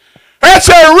and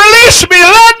says, release me,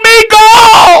 let me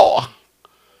go.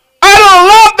 I don't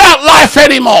love that life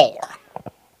anymore.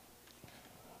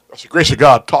 That's the grace of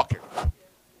God talking.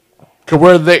 Because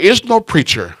where there is no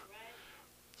preacher,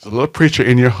 there's a little preacher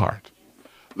in your heart.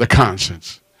 The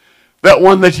conscience. That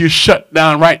one that you shut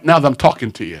down right now that I'm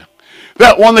talking to you.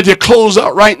 That one that you close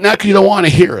out right now because you don't want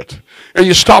to hear it. And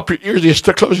you stop your ears,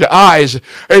 you close your eyes, and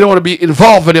you don't want to be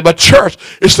involved in it. But church,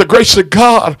 it's the grace of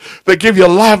God that gives you a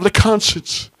lively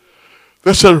conscience.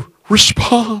 That said,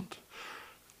 respond.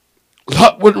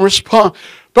 Lot wouldn't respond.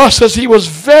 God says he was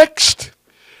vexed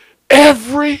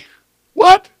every,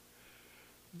 what?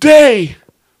 Day.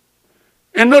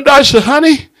 And no doubt said,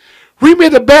 honey, we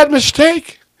made a bad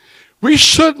mistake. We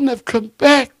shouldn't have come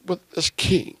back with this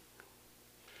king.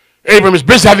 Abram is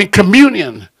busy having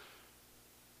communion.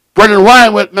 Bread and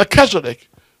wine with Melchizedek.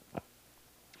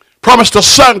 Promised a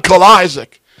son called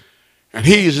Isaac. And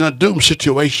he's in a doomed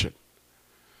situation.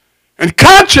 And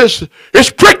conscience is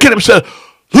pricking him and said,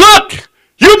 look,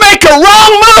 you make a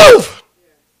wrong move.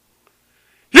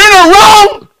 You're in a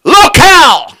wrong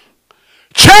locale.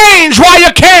 Change while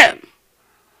you can.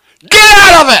 Get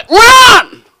out of it.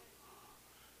 Run.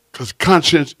 Because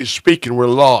conscience is speaking where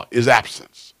law is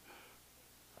absence.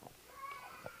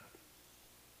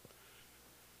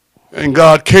 And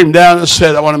God came down and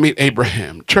said, I want to meet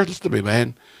Abraham. Church, listen to me,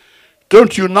 man.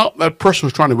 Don't you know that person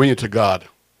who's trying to bring you to God?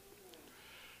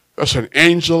 That's an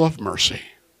angel of mercy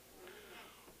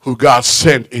who God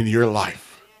sent in your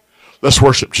life. Let's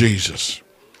worship Jesus.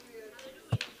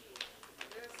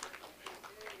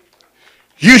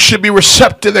 You should be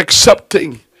receptive,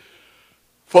 accepting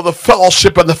for the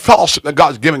fellowship and the fellowship that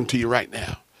God's giving to you right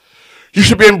now. You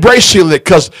should be embracing it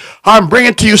because I'm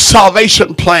bringing to you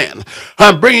salvation plan.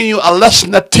 I'm bringing you a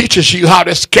lesson that teaches you how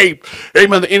to escape.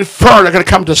 Amen. The inferno are going to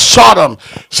come to Sodom.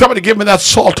 Somebody give me that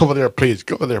salt over there, please.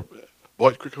 Go over there.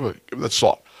 Boy, quickly, give me that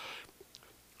salt.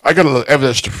 I got a little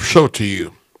evidence to show to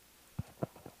you.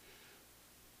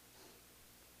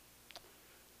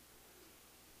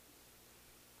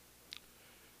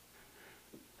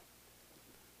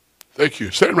 Thank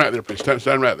you. Stand right there, please.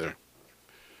 Stand right there.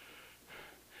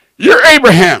 You're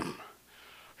Abraham.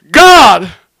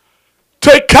 God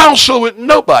take counsel with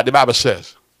nobody, the Bible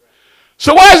says.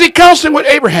 So why is he counseling with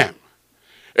Abraham?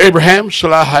 Abraham,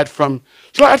 shall I hide from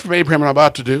Abraham what I'm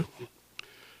about to do?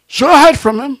 Shall I hide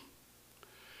from him?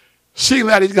 Seeing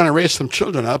that he's going to raise some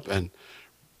children up and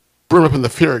bring them up in the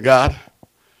fear of God.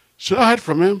 Should I hide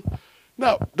from him?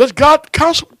 No. Does God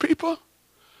counsel with people?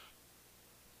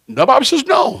 The Bible says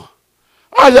no.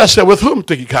 I said, with whom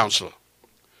take he counsel?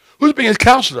 Who's being his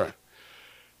counselor?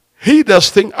 He does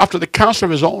things after the counsel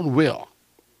of his own will.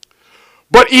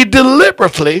 But he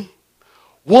deliberately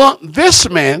wants this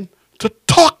man to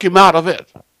talk him out of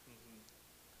it.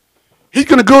 He's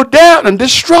going to go down and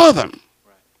destroy them.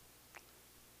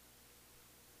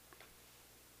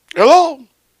 Hello?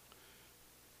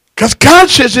 Because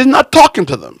conscience is not talking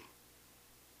to them.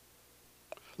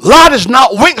 Lot is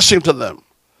not witnessing to them.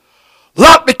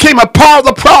 Lot became a part of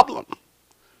the problem.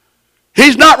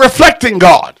 He's not reflecting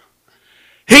God.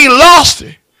 He lost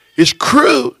his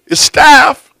crew, his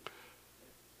staff.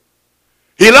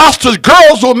 He lost his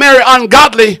girls who marry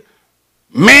ungodly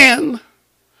men.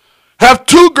 Have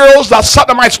two girls that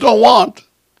Sodomites don't want.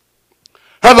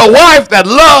 Have a wife that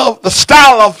loved the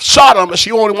style of Sodom, but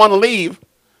she only want to leave,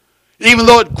 even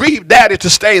though it grieved daddy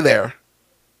to stay there.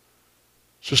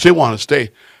 So she wanted to stay.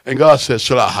 And God said,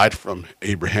 should I hide from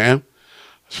Abraham?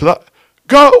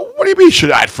 God, what do you mean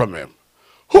should I hide from him?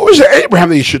 Who is it Abraham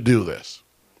that he should do this?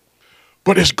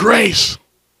 But his grace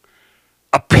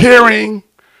appearing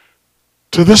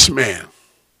to this man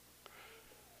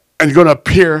and going to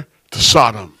appear to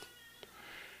Sodom.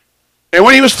 And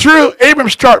when he was through, Abraham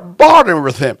started bartering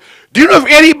with him. Do you know if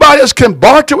anybody else can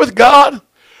barter with God?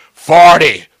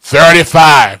 40,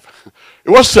 35.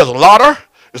 What's this, lottery?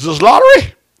 Is this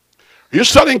lottery? Are you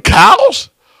selling cows?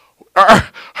 Are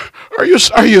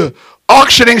you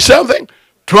auctioning something?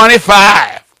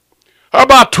 25. How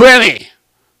about 20?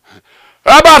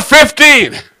 How about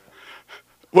 15?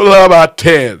 Well, how about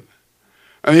 10?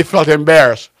 And he felt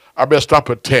embarrassed. I better stop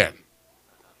at 10.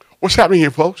 What's happening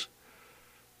here, folks?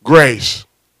 Grace.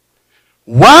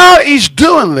 While he's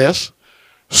doing this,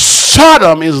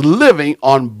 Sodom is living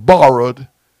on borrowed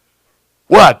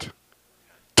what?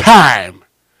 Time.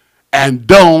 And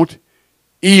don't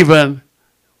even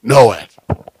know it.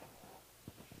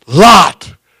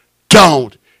 Lot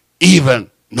don't even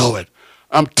know it.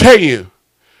 I'm telling you,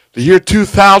 the year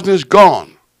 2000 is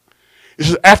gone.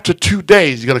 This is after 2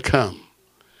 days he's going to come.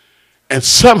 And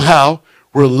somehow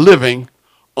we're living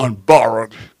on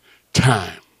borrowed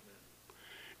time.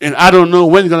 And I don't know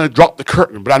when he's going to drop the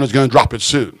curtain, but I know he's going to drop it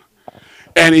soon.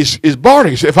 And he's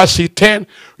bartering. He said, if I see 10,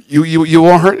 you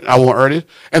won't hurt it, I won't hurt it.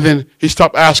 And then he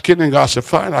stopped asking, and God said,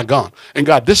 fine, I'm gone. And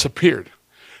God disappeared.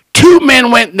 2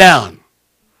 men went down.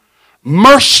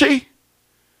 Mercy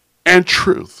and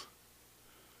truth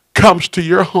comes to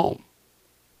your home.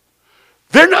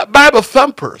 They're not Bible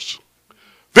thumpers.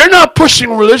 They're not pushing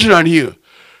religion on you.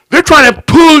 They're trying to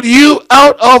pull you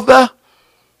out of the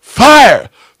fire.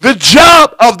 The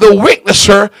job of the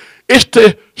witnesser is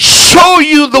to show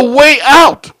you the way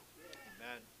out.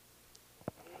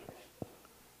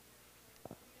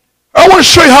 I want to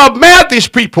show you how mad these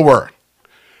people were.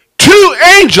 2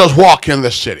 angels walk in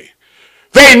the city.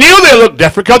 They knew they looked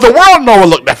different because the world knew it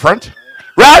looked different.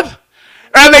 Right?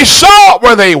 And they saw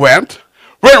where they went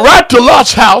right to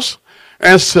Lot's house,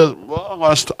 and said, well, I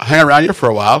want to hang around here for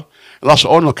a while. And Lot said,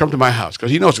 oh, no, come to my house, because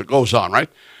he knows what goes on, right?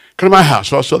 Come to my house.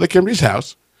 So they came to his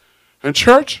house. And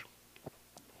church,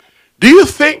 do you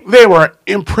think they were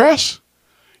impressed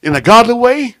in a godly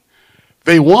way?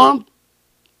 They want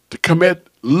to commit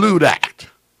lewd act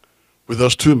with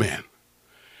those 2 men.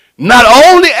 Not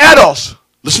only adults,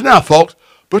 listen now, folks,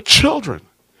 but children.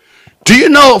 Do you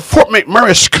know Fort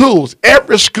McMurray schools,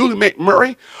 every school in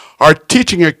McMurray are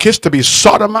teaching your kids to be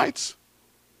sodomites,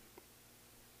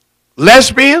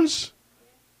 lesbians,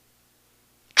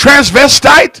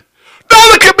 transvestite?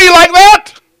 Don't look at me like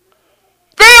that.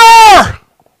 They are.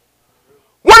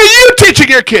 What are you teaching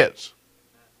your kids?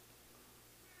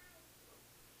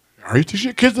 Are you teaching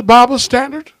your kids the Bible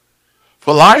standard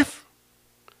for life?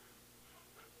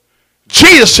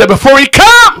 Jesus said before he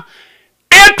come,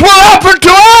 it will happen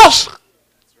to us.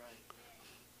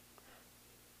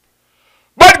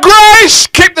 But grace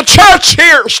keep the church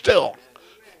here still.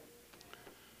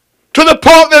 To the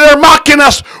point that they're mocking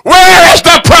us. Where is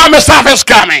the promise of his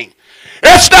coming?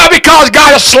 It's not because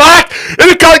God is slack.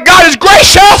 It's because God is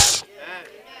gracious.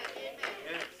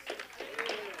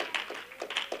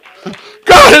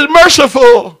 God is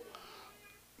merciful.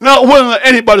 Not willing that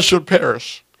anybody should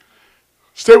perish.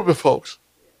 Stay with me, folks.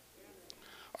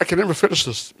 I can never finish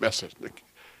this message.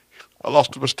 I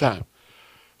lost too much time.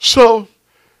 So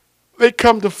they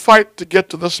come to fight to get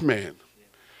to this man.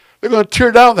 They're going to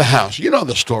tear down the house. You know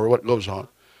the story, what goes on.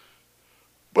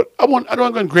 But I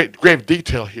don't go in grave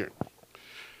detail here.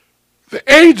 The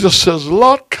angel says,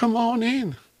 Lot, come on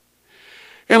in.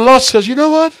 And Lot says, you know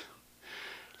what?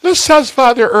 Let's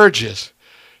satisfy their urges.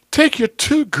 Take your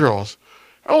 2 girls.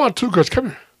 I want 2 girls. Come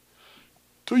here.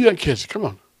 2 young kids. Come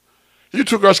on. You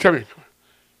 2 girls, come here.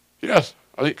 Yes.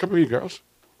 Come here, you girls.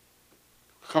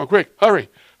 Come on, quick. Hurry.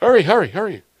 Hurry, hurry,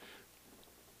 hurry.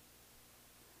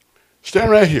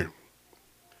 Stand right here.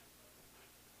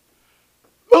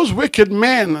 Those wicked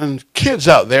men and kids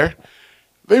out there,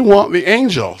 they want the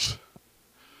angels.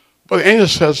 But the angel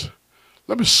says,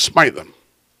 let me smite them.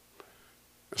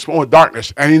 It's one with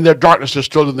darkness. And in their darkness, they're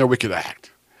still in their wicked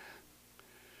act.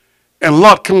 And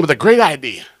Lot came with a great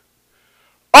idea.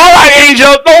 All right,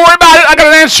 angel, don't worry about it. I got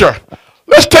an answer.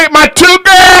 Let's take my 2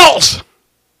 girls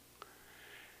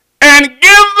and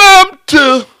give them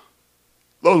to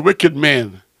those wicked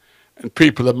men and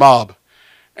people, the mob.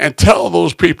 and tell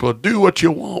those people, do what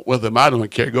you want with them. I don't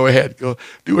care. Go ahead. Go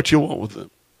do what you want with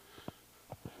them.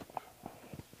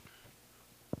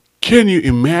 Can you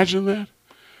imagine that?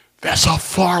 That's how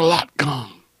far Lot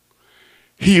gone.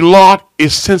 He lost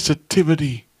his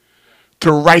sensitivity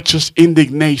to righteous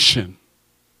indignation.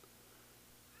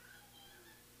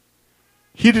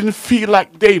 He didn't feel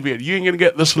like David. You ain't going to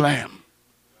get this lamb.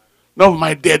 No,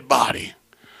 my dead body.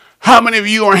 How many of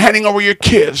you are handing over your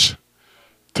kids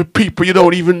to people you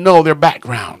don't even know their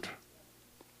background?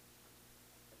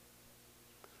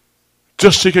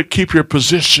 Just so you could keep your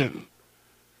position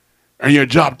and your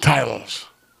job titles.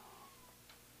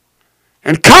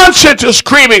 And conscience is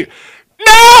screaming,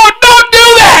 no, don't do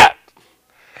that.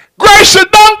 Grace said,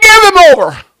 don't give them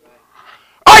over.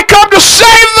 I come to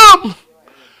save them,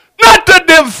 not to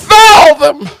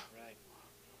devour them.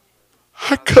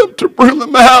 I come to bring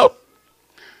them out,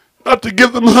 not to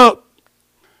give them up.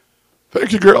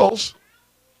 Thank you, girls.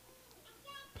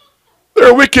 There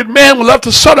are wicked men who love to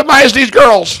sodomize these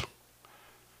girls.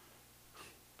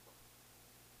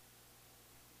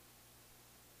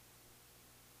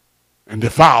 And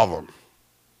defile them.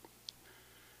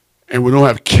 And we don't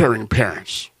have caring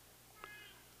parents,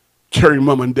 caring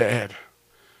mom and dad.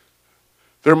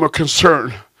 They're more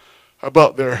concerned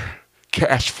about their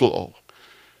cash flow.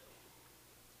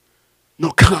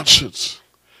 No conscience.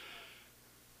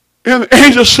 And the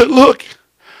angel said, look,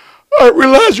 I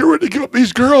realize you're ready to give up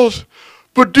these girls,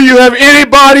 but do you have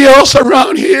anybody else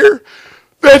around here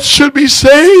that should be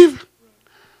saved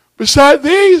beside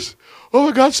these? Oh,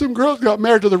 I got some girls got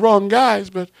married to the wrong guys,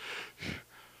 but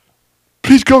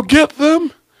please go get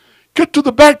them. Get to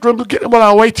the back room to get them while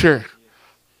I wait here.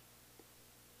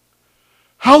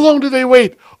 How long do they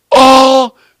wait?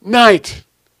 All night.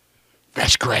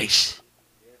 That's grace.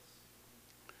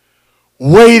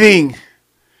 Waiting.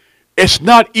 It's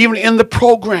not even in the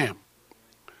program.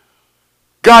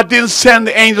 God didn't send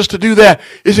the angels to do that.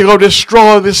 He said, go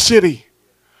destroy this city.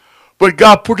 But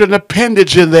God put an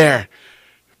appendage in there.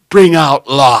 Bring out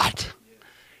Lot.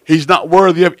 He's not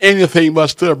worthy of anything but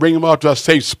still bring him out to a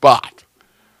safe spot.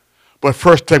 But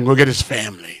first time, go get his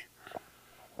family.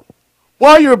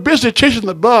 While you're busy chasing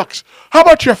the bucks, how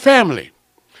about your family?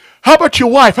 How about your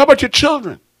wife? How about your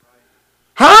children?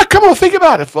 Huh? Come on, think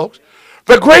about it, folks.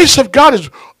 The grace of God is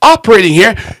operating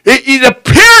here. It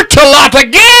appeared to Lot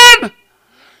again,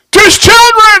 to his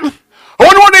children. I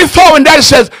wonder what they thought when Daddy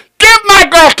says, give my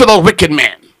girl to those wicked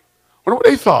men. I wonder what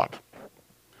they thought.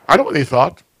 I know what they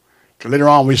thought. Because later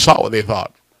on we saw what they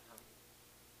thought.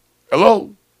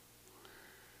 Hello?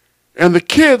 And the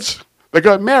kids that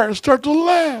got married start to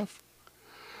laugh.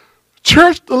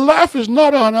 Church, the laugh is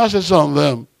not on us, it's on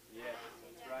them. Yes,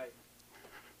 that's right.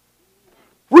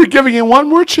 We're giving him one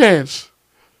more chance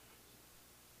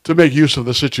to make use of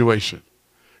the situation.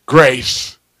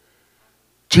 Grace.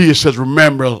 Jesus says,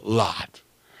 remember Lot.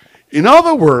 In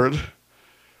other words,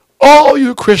 all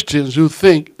you Christians who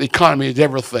think the economy is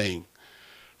everything,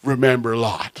 remember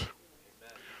Lot.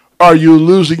 Are you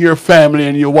losing your family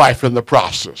and your wife in the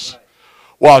process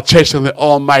while chasing the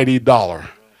almighty dollar?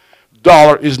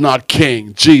 Dollar is not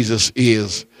king. Jesus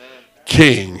is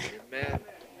king.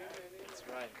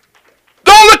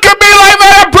 Don't look at me like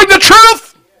that. I bring the truth.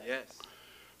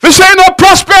 This ain't no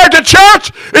prosperity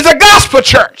church. It's a gospel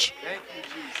church.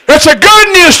 It's a good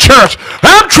news church.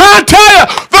 I'm trying to tell you,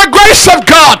 the grace of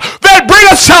God that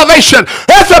bringeth salvation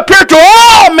has appeared to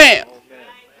all men.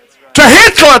 To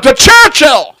Hitler, to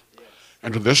Churchill,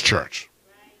 and to this church.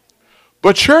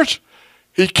 But church,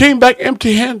 he came back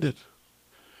empty-handed.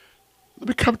 Let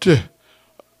me come to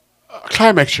a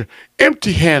climax here.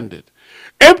 Empty-handed.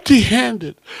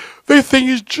 Empty-handed. They think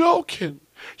he's joking.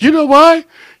 You know why?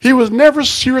 He was never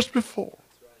serious before.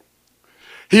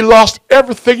 He lost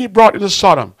everything he brought into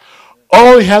Sodom.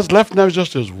 All he has left now is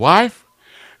just his wife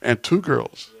and 2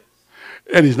 girls.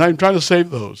 And he's not even trying to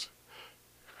save those.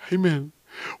 Amen.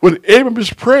 When Abram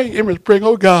is praying,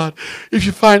 oh God, if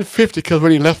you find 50, because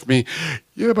when he left me,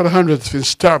 you know about 100 that's been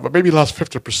starved, but maybe he lost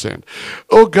 50%.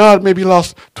 Oh God, maybe he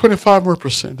lost 25 more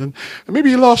percent. And maybe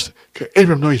he lost,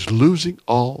 Abram knows he's losing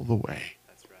all the way.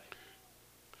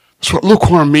 That's what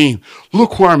lukewarm mean.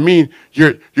 Lukewarm mean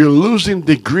you're losing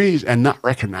degrees and not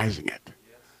recognizing it.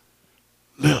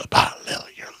 Little by little,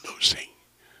 you're losing.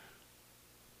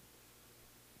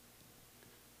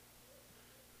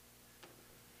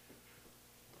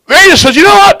 The angel says, you know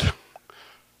what?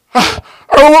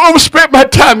 I overspent my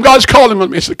time. God's calling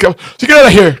on me. He said, come, so get out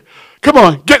of here. Come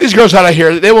on, get these girls out of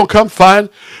here. They won't come, fine.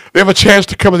 They have a chance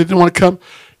to come, but they didn't want to come.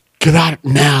 Get out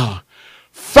now.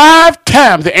 5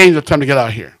 times the angel told him to get out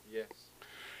of here.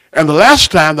 And the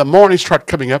last time, the morning started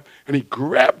coming up, and he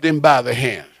grabbed him by the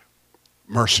hand.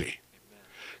 mercy.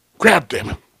 Grabbed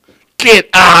him. Get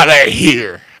out of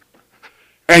here.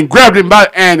 And grabbed him by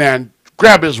the hand and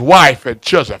grabbed his wife and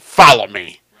just said, follow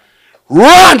me.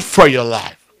 Run for your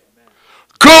life.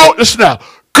 Go, listen now,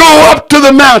 go up to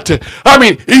the mountain. I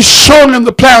mean, he's showing them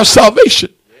the plan of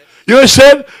salvation. You know what he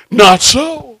said? Not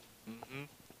so.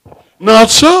 Not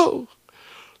so.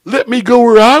 Let me go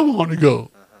where I want to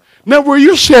go. Not where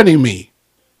you're sending me.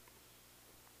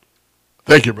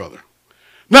 Thank you, brother.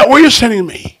 Not where you're sending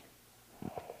me.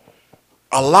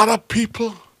 A lot of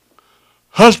people,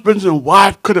 husbands and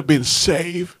wives, could have been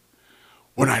saved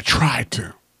when I tried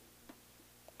to.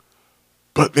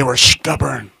 But they were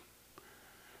stubborn.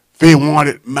 They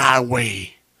wanted my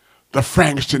way, the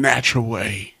Frank Sinatra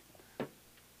way.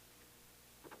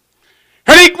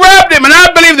 And he grabbed him, and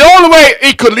I believe the only way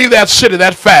he could leave that city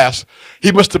that fast,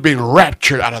 he must have been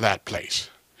raptured out of that place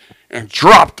and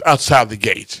dropped outside the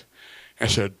gates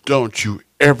and said, don't you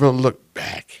ever look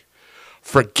back,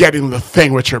 forgetting the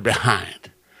thing which are behind.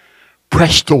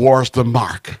 Press towards the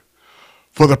mark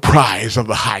for the prize of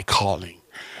the high calling.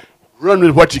 Run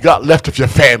with what you got left of your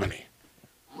family.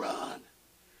 Run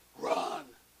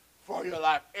for your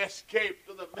life. Escape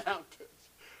to the mountains.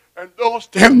 And don't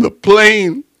stand in the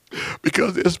plain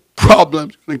because there's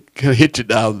problems that can hit you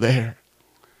down there.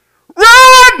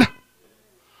 Run!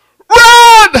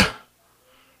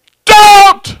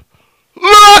 Don't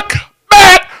look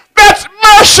back. That's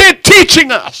mercy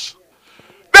teaching us.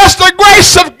 That's the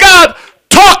grace of God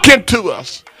talking to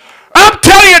us. I'm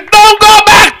telling you, don't go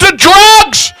back to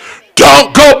drugs.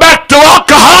 Don't go back to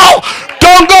alcohol.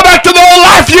 Don't go back to the old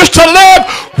life you used to live.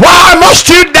 Why must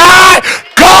you die?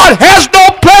 God has no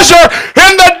pleasure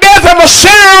in the death of a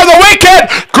sinner or the wicked.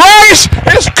 Grace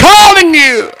is calling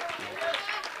you.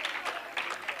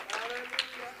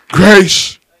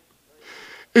 Grace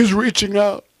is reaching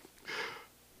out.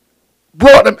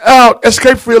 Brought them out.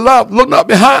 Escape for your life. Look not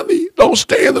behind thee. Don't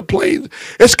stay in the plains.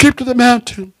 Escape to the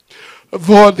mountain.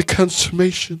 Avoid the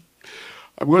consummation.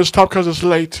 I'm going to stop because it's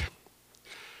late.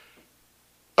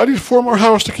 I need 4 more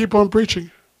hours to keep on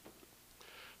preaching.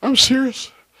 I'm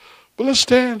serious. But let's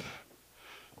stand.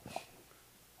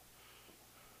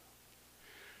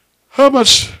 How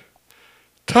much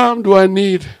time do I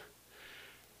need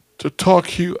to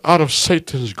talk you out of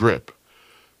Satan's grip?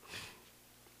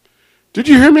 Did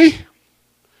you hear me?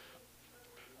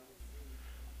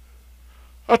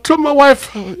 I told my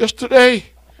wife yesterday,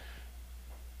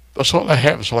 that's all I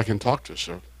have. That's all I can talk to,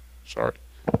 so sorry.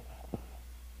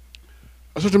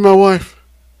 I said to my wife,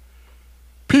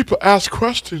 people ask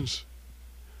questions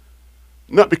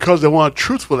not because they want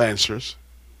truthful answers.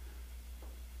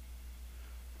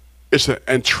 It's an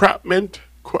entrapment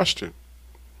question.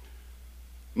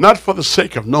 Not for the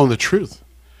sake of knowing the truth.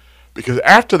 Because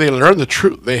after they learn the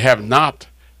truth, they have not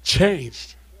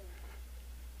changed.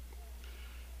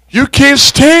 You can't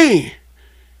stay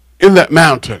in that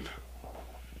mountain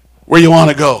where you want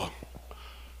to go.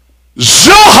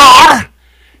 Zohar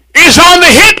is on the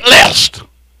hit list.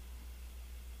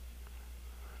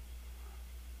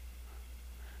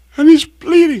 And he's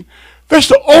bleeding. That's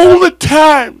the only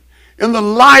time in the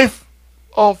life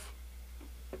of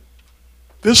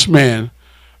this man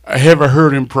I ever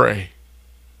heard him pray.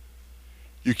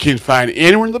 You can't find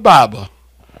anywhere in the Bible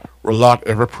where Lot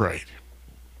ever prayed.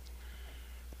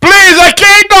 Please, I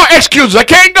can't go. Excuses, I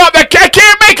can't go. I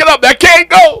can't make it up. I can't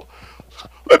go.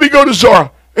 Let me go to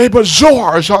Zohar. Hey, but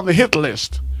Zohar is on the hit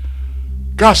list.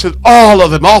 God says all of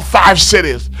them, all 5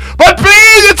 cities. But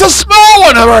please, it's a small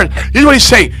one. You know what he's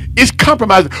saying? It's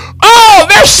compromising. Oh,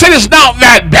 their sin is not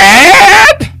that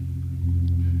bad.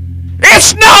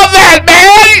 It's not that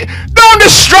bad. Don't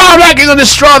destroy like you're going to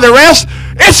destroy the rest.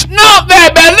 It's not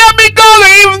that bad. Let me go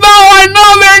there even though I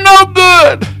know they're no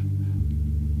good.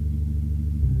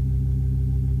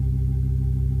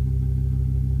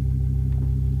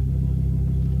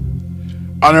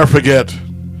 I'll never forget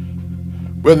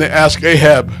when they asked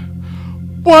Ahab,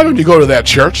 why don't you go to that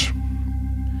church?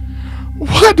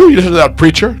 Why don't you listen to that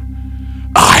preacher?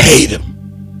 I hate him.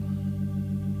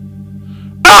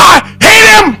 I hate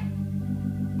him!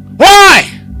 Why?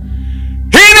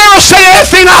 He never said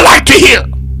anything I like to hear.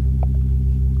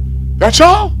 That's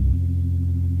all.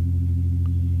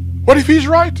 What if he's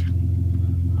right?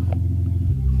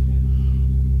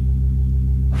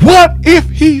 What if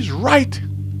he's right?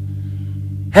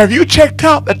 Have you checked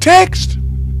out the text?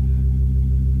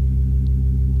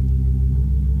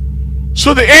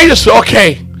 So the angel said,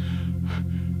 okay,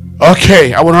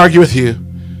 I want to argue with you.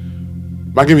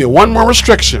 I'll give you one more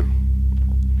restriction.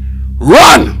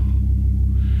 Run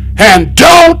and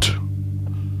don't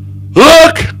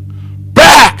look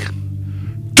back.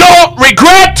 Don't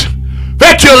regret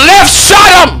that regret you left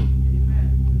Sodom.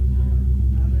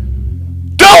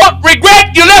 Don't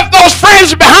regret you left those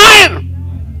friends behind.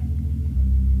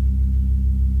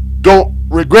 Don't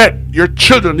regret your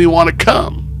children who want to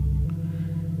come.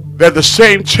 They're the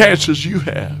same chances you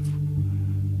have.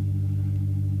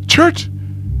 Church,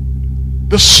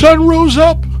 the sun rose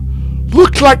up.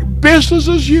 Looked like business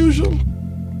as usual.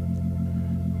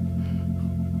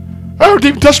 I don't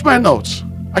even touch my notes.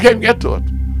 I can't even get to it.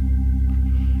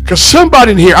 Because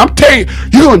somebody in here, I'm telling you,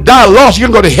 you're going to die lost. You're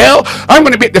going to go to hell. I'm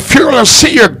going to be at the funeral and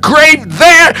see your grave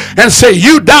there and say,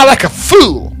 you die like a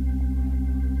fool.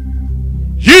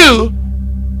 You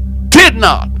did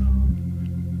not.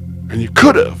 And you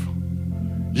could have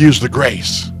used the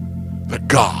grace that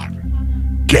God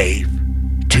gave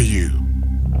to you.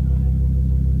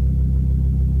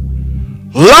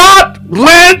 Lot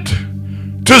went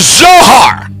to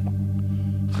Zohar.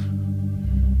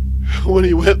 When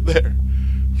he went there,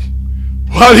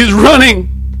 while he's running,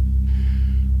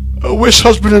 I wish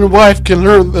husband and wife can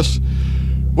learn this.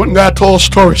 One guy told a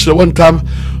story. So one time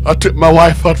I took my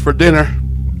wife out for dinner.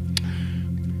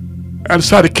 I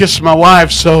decided to kiss my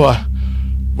wife, so I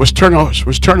was turned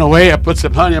away. I put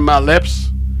some honey on my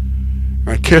lips.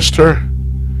 I kissed her,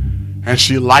 and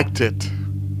she liked it.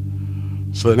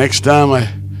 So the next time I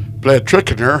played a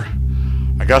trick on her,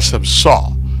 I got some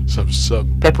salt,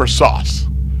 some pepper sauce,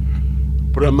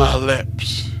 put it on my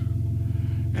lips,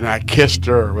 and I kissed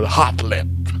her with a hot lip,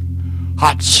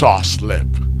 hot sauce lip.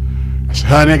 I said,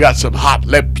 honey, I got some hot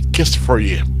lip kiss for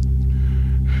you.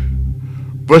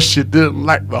 But she didn't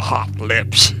like the hot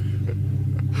lips.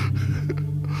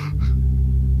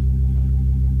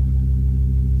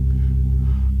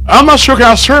 I'm not sure what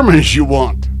kind of sermons you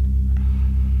want.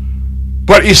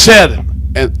 But he said,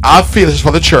 and I feel this is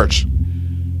for the church.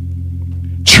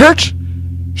 Church,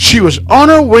 she was on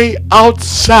her way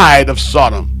outside of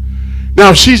Sodom.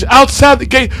 Now, she's outside the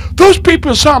gate. Those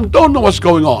people in Sodom don't know what's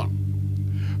going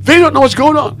on. They don't know what's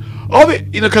going on. All they,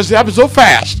 because it happens so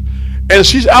fast. And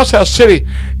she's outside the city,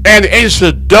 and the angel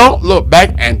said, don't look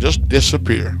back and just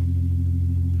disappear.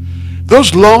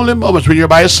 Those lonely moments when you're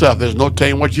by yourself, there's no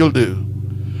telling what you'll do.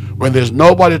 When there's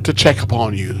nobody to check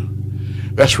upon you,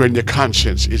 that's when your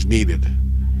conscience is needed.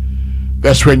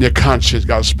 That's when your conscience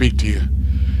got to speak to you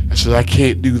and says, I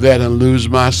can't do that and lose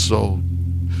my soul.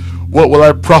 What will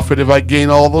I profit if I gain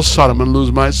all the Sodom and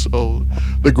lose my soul?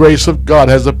 The grace of God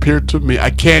has appeared to me.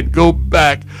 I can't go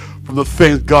back from the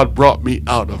things God brought me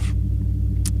out of.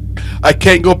 I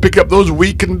can't go pick up those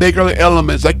weak and beggarly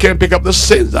elements. I can't pick up the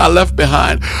sins I left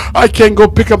behind. I can't go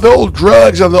pick up the old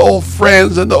drugs and the old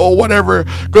friends and the old whatever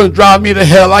going to drive me to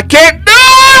hell. I can't do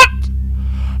it!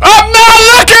 I'm not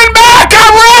looking back!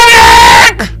 I'm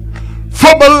running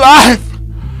for my life!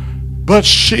 But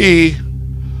she,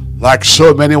 like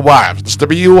so many wives, listen to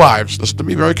me, you wives, listen to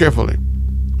me very carefully.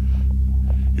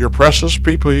 You're precious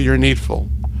people, you're needful.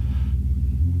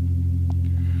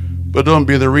 But don't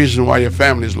be the reason why your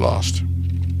family's lost.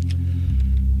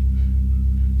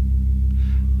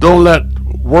 Don't let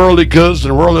worldly goods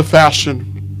and worldly fashion,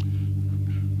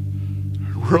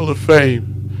 worldly fame.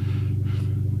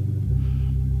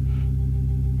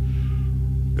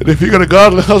 And if you got a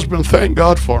godly husband, thank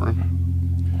God for him.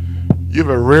 You have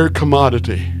a rare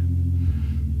commodity.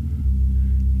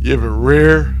 You have a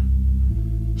rare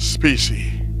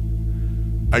species,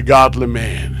 a godly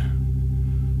man.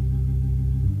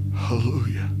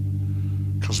 Hallelujah.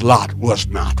 Because Lot was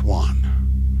not one.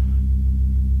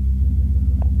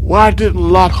 Why didn't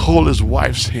Lot hold his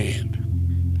wife's hand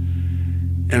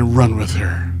and run with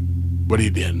her? But he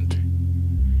didn't.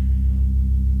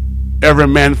 Every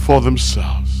man for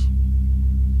themselves.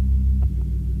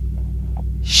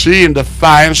 She, in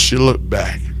defiance, she looked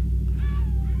back.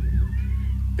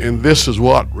 And this is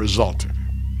what resulted.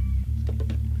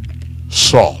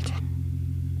 Salt.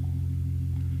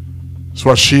 That's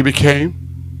what she became.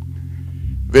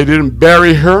 They didn't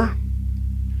bury her.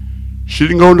 She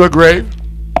didn't go into a grave.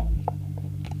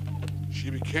 She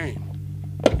became.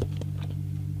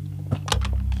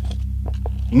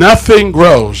 Nothing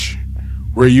grows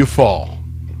where you fall.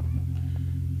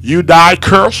 You die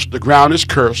cursed, the ground is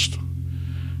cursed,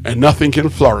 and nothing can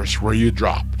flourish where you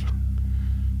dropped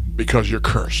because you're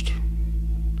cursed.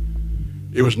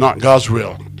 It was not God's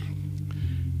will.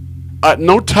 At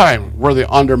no time were they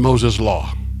under Moses'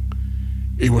 law.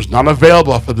 It was not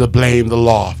available for them to blame the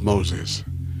law of Moses.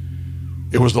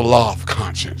 It was the law of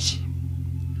conscience.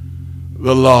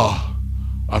 The law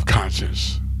of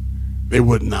conscience. They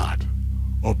would not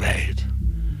obey it.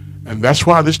 And that's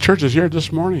why this church is here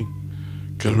this morning.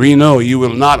 Because we know you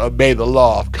will not obey the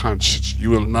law of conscience. You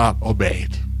will not obey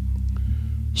it.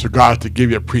 So God has to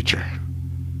give you a preacher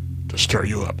to stir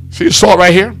you up. See the salt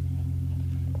right here?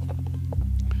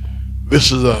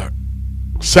 This is a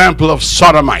sample of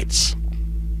sodomites.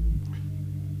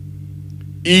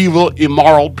 Evil,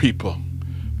 immoral people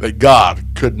that God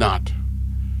could not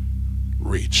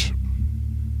reach.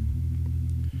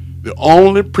 The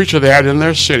only preacher they had in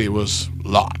their city was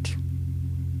Lot.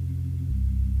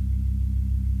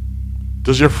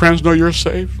 Does your friends know you're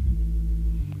saved?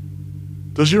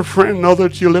 Does your friend know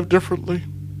that you live differently?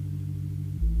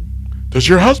 Does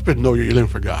your husband know you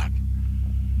live for God?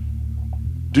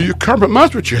 Do you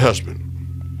compromise with your husband?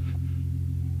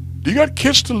 Do you got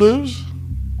kids to lose?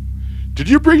 Did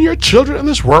you bring your children in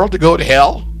this world to go to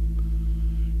hell?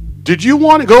 Did you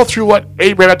want to go through what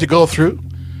Abraham had to go through?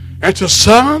 And say,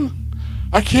 son,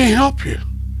 I can't help you.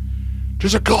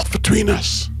 There's a gulf between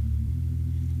us.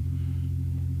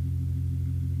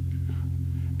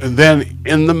 And then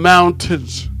in the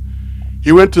mountains,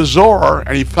 he went to Zoar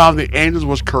and he found the angels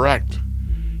was correct.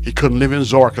 He couldn't live in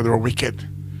Zoar because they were wicked.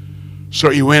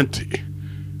 So he went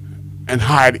and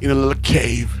hid in a little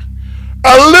cave.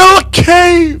 A little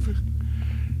cave!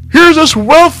 Here's this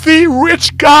wealthy,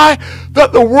 rich guy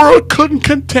that the world couldn't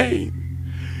contain.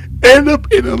 Ended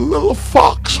up in a little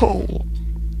foxhole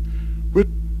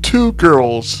with two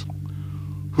girls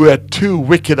who had two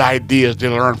wicked ideas they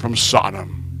learned from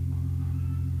Sodom.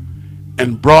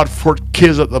 And brought forth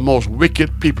kids of the most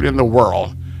wicked people in the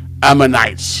world,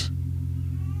 Ammonites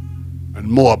and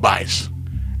Moabites.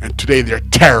 And today they're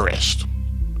terrorists.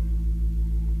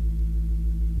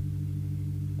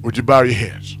 Would you bow your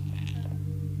heads?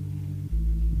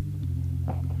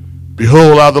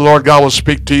 Behold, how the Lord God will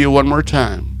speak to you one more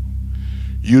time.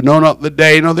 You know not the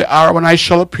day nor the hour when I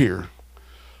shall appear,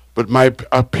 but my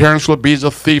appearance will be as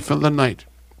a thief in the night.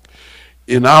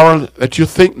 In hour that you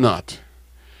think not,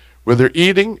 whether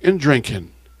eating and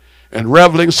drinking and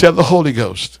reveling, said the Holy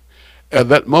Ghost, at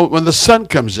that moment when the sun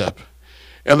comes up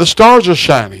and the stars are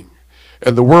shining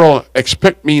and the world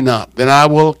expect me not, then I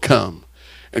will come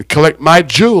and collect my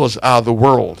jewels out of the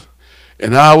world,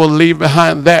 and I will leave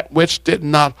behind that which did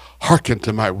not hearken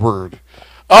to my word.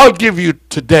 I'll give you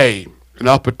today an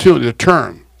opportunity to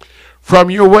turn from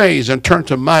your ways and turn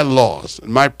to my laws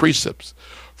and my precepts.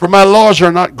 For my laws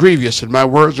are not grievous and my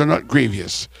words are not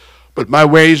grievous. But my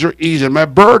ways are easy, and my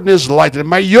burden is light, and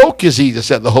my yoke is easy,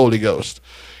 said the Holy Ghost.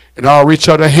 And I'll reach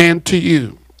out a hand to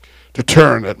you to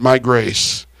turn at my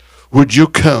grace. Would you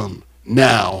come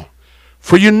now?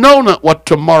 For you know not what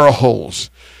tomorrow holds.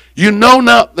 You know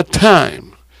not the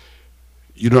time.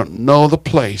 You don't know the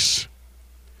place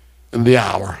and the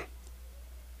hour.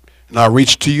 And I'll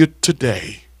reach to you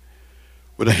today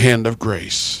with a hand of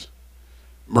grace.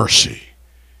 Mercy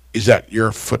is at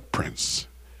your footprints,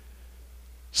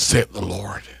 saith the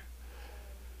Lord.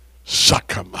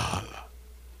 Sakamal.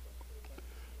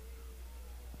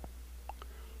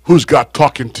 Who's God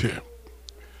talking to?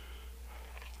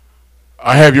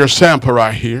 I have your sample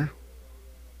right here.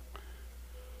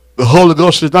 The Holy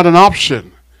Ghost is not an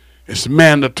option. It's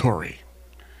mandatory.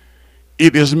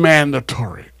 It is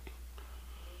mandatory.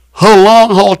 How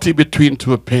long halt he between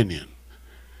two opinions?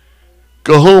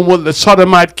 Go home with the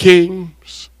Sodomite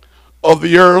kings of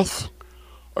the earth,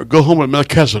 or go home with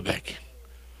Melchizedek.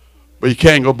 But you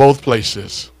can't go both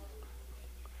places.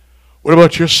 What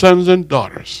about your sons and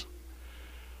daughters?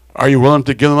 Are you willing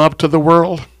to give them up to the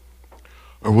world?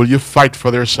 Or will you fight for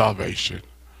their salvation?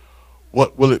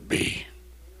 What will it be?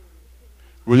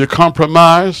 Will you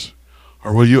compromise?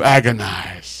 Or will you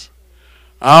agonize?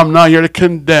 I'm not here to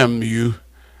condemn you.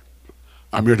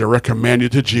 I'm here to recommend you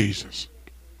to Jesus.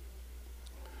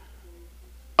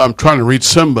 I'm trying to reach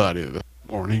somebody this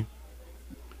morning.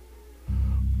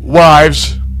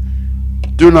 Wives,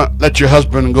 do not let your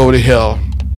husband go to hell.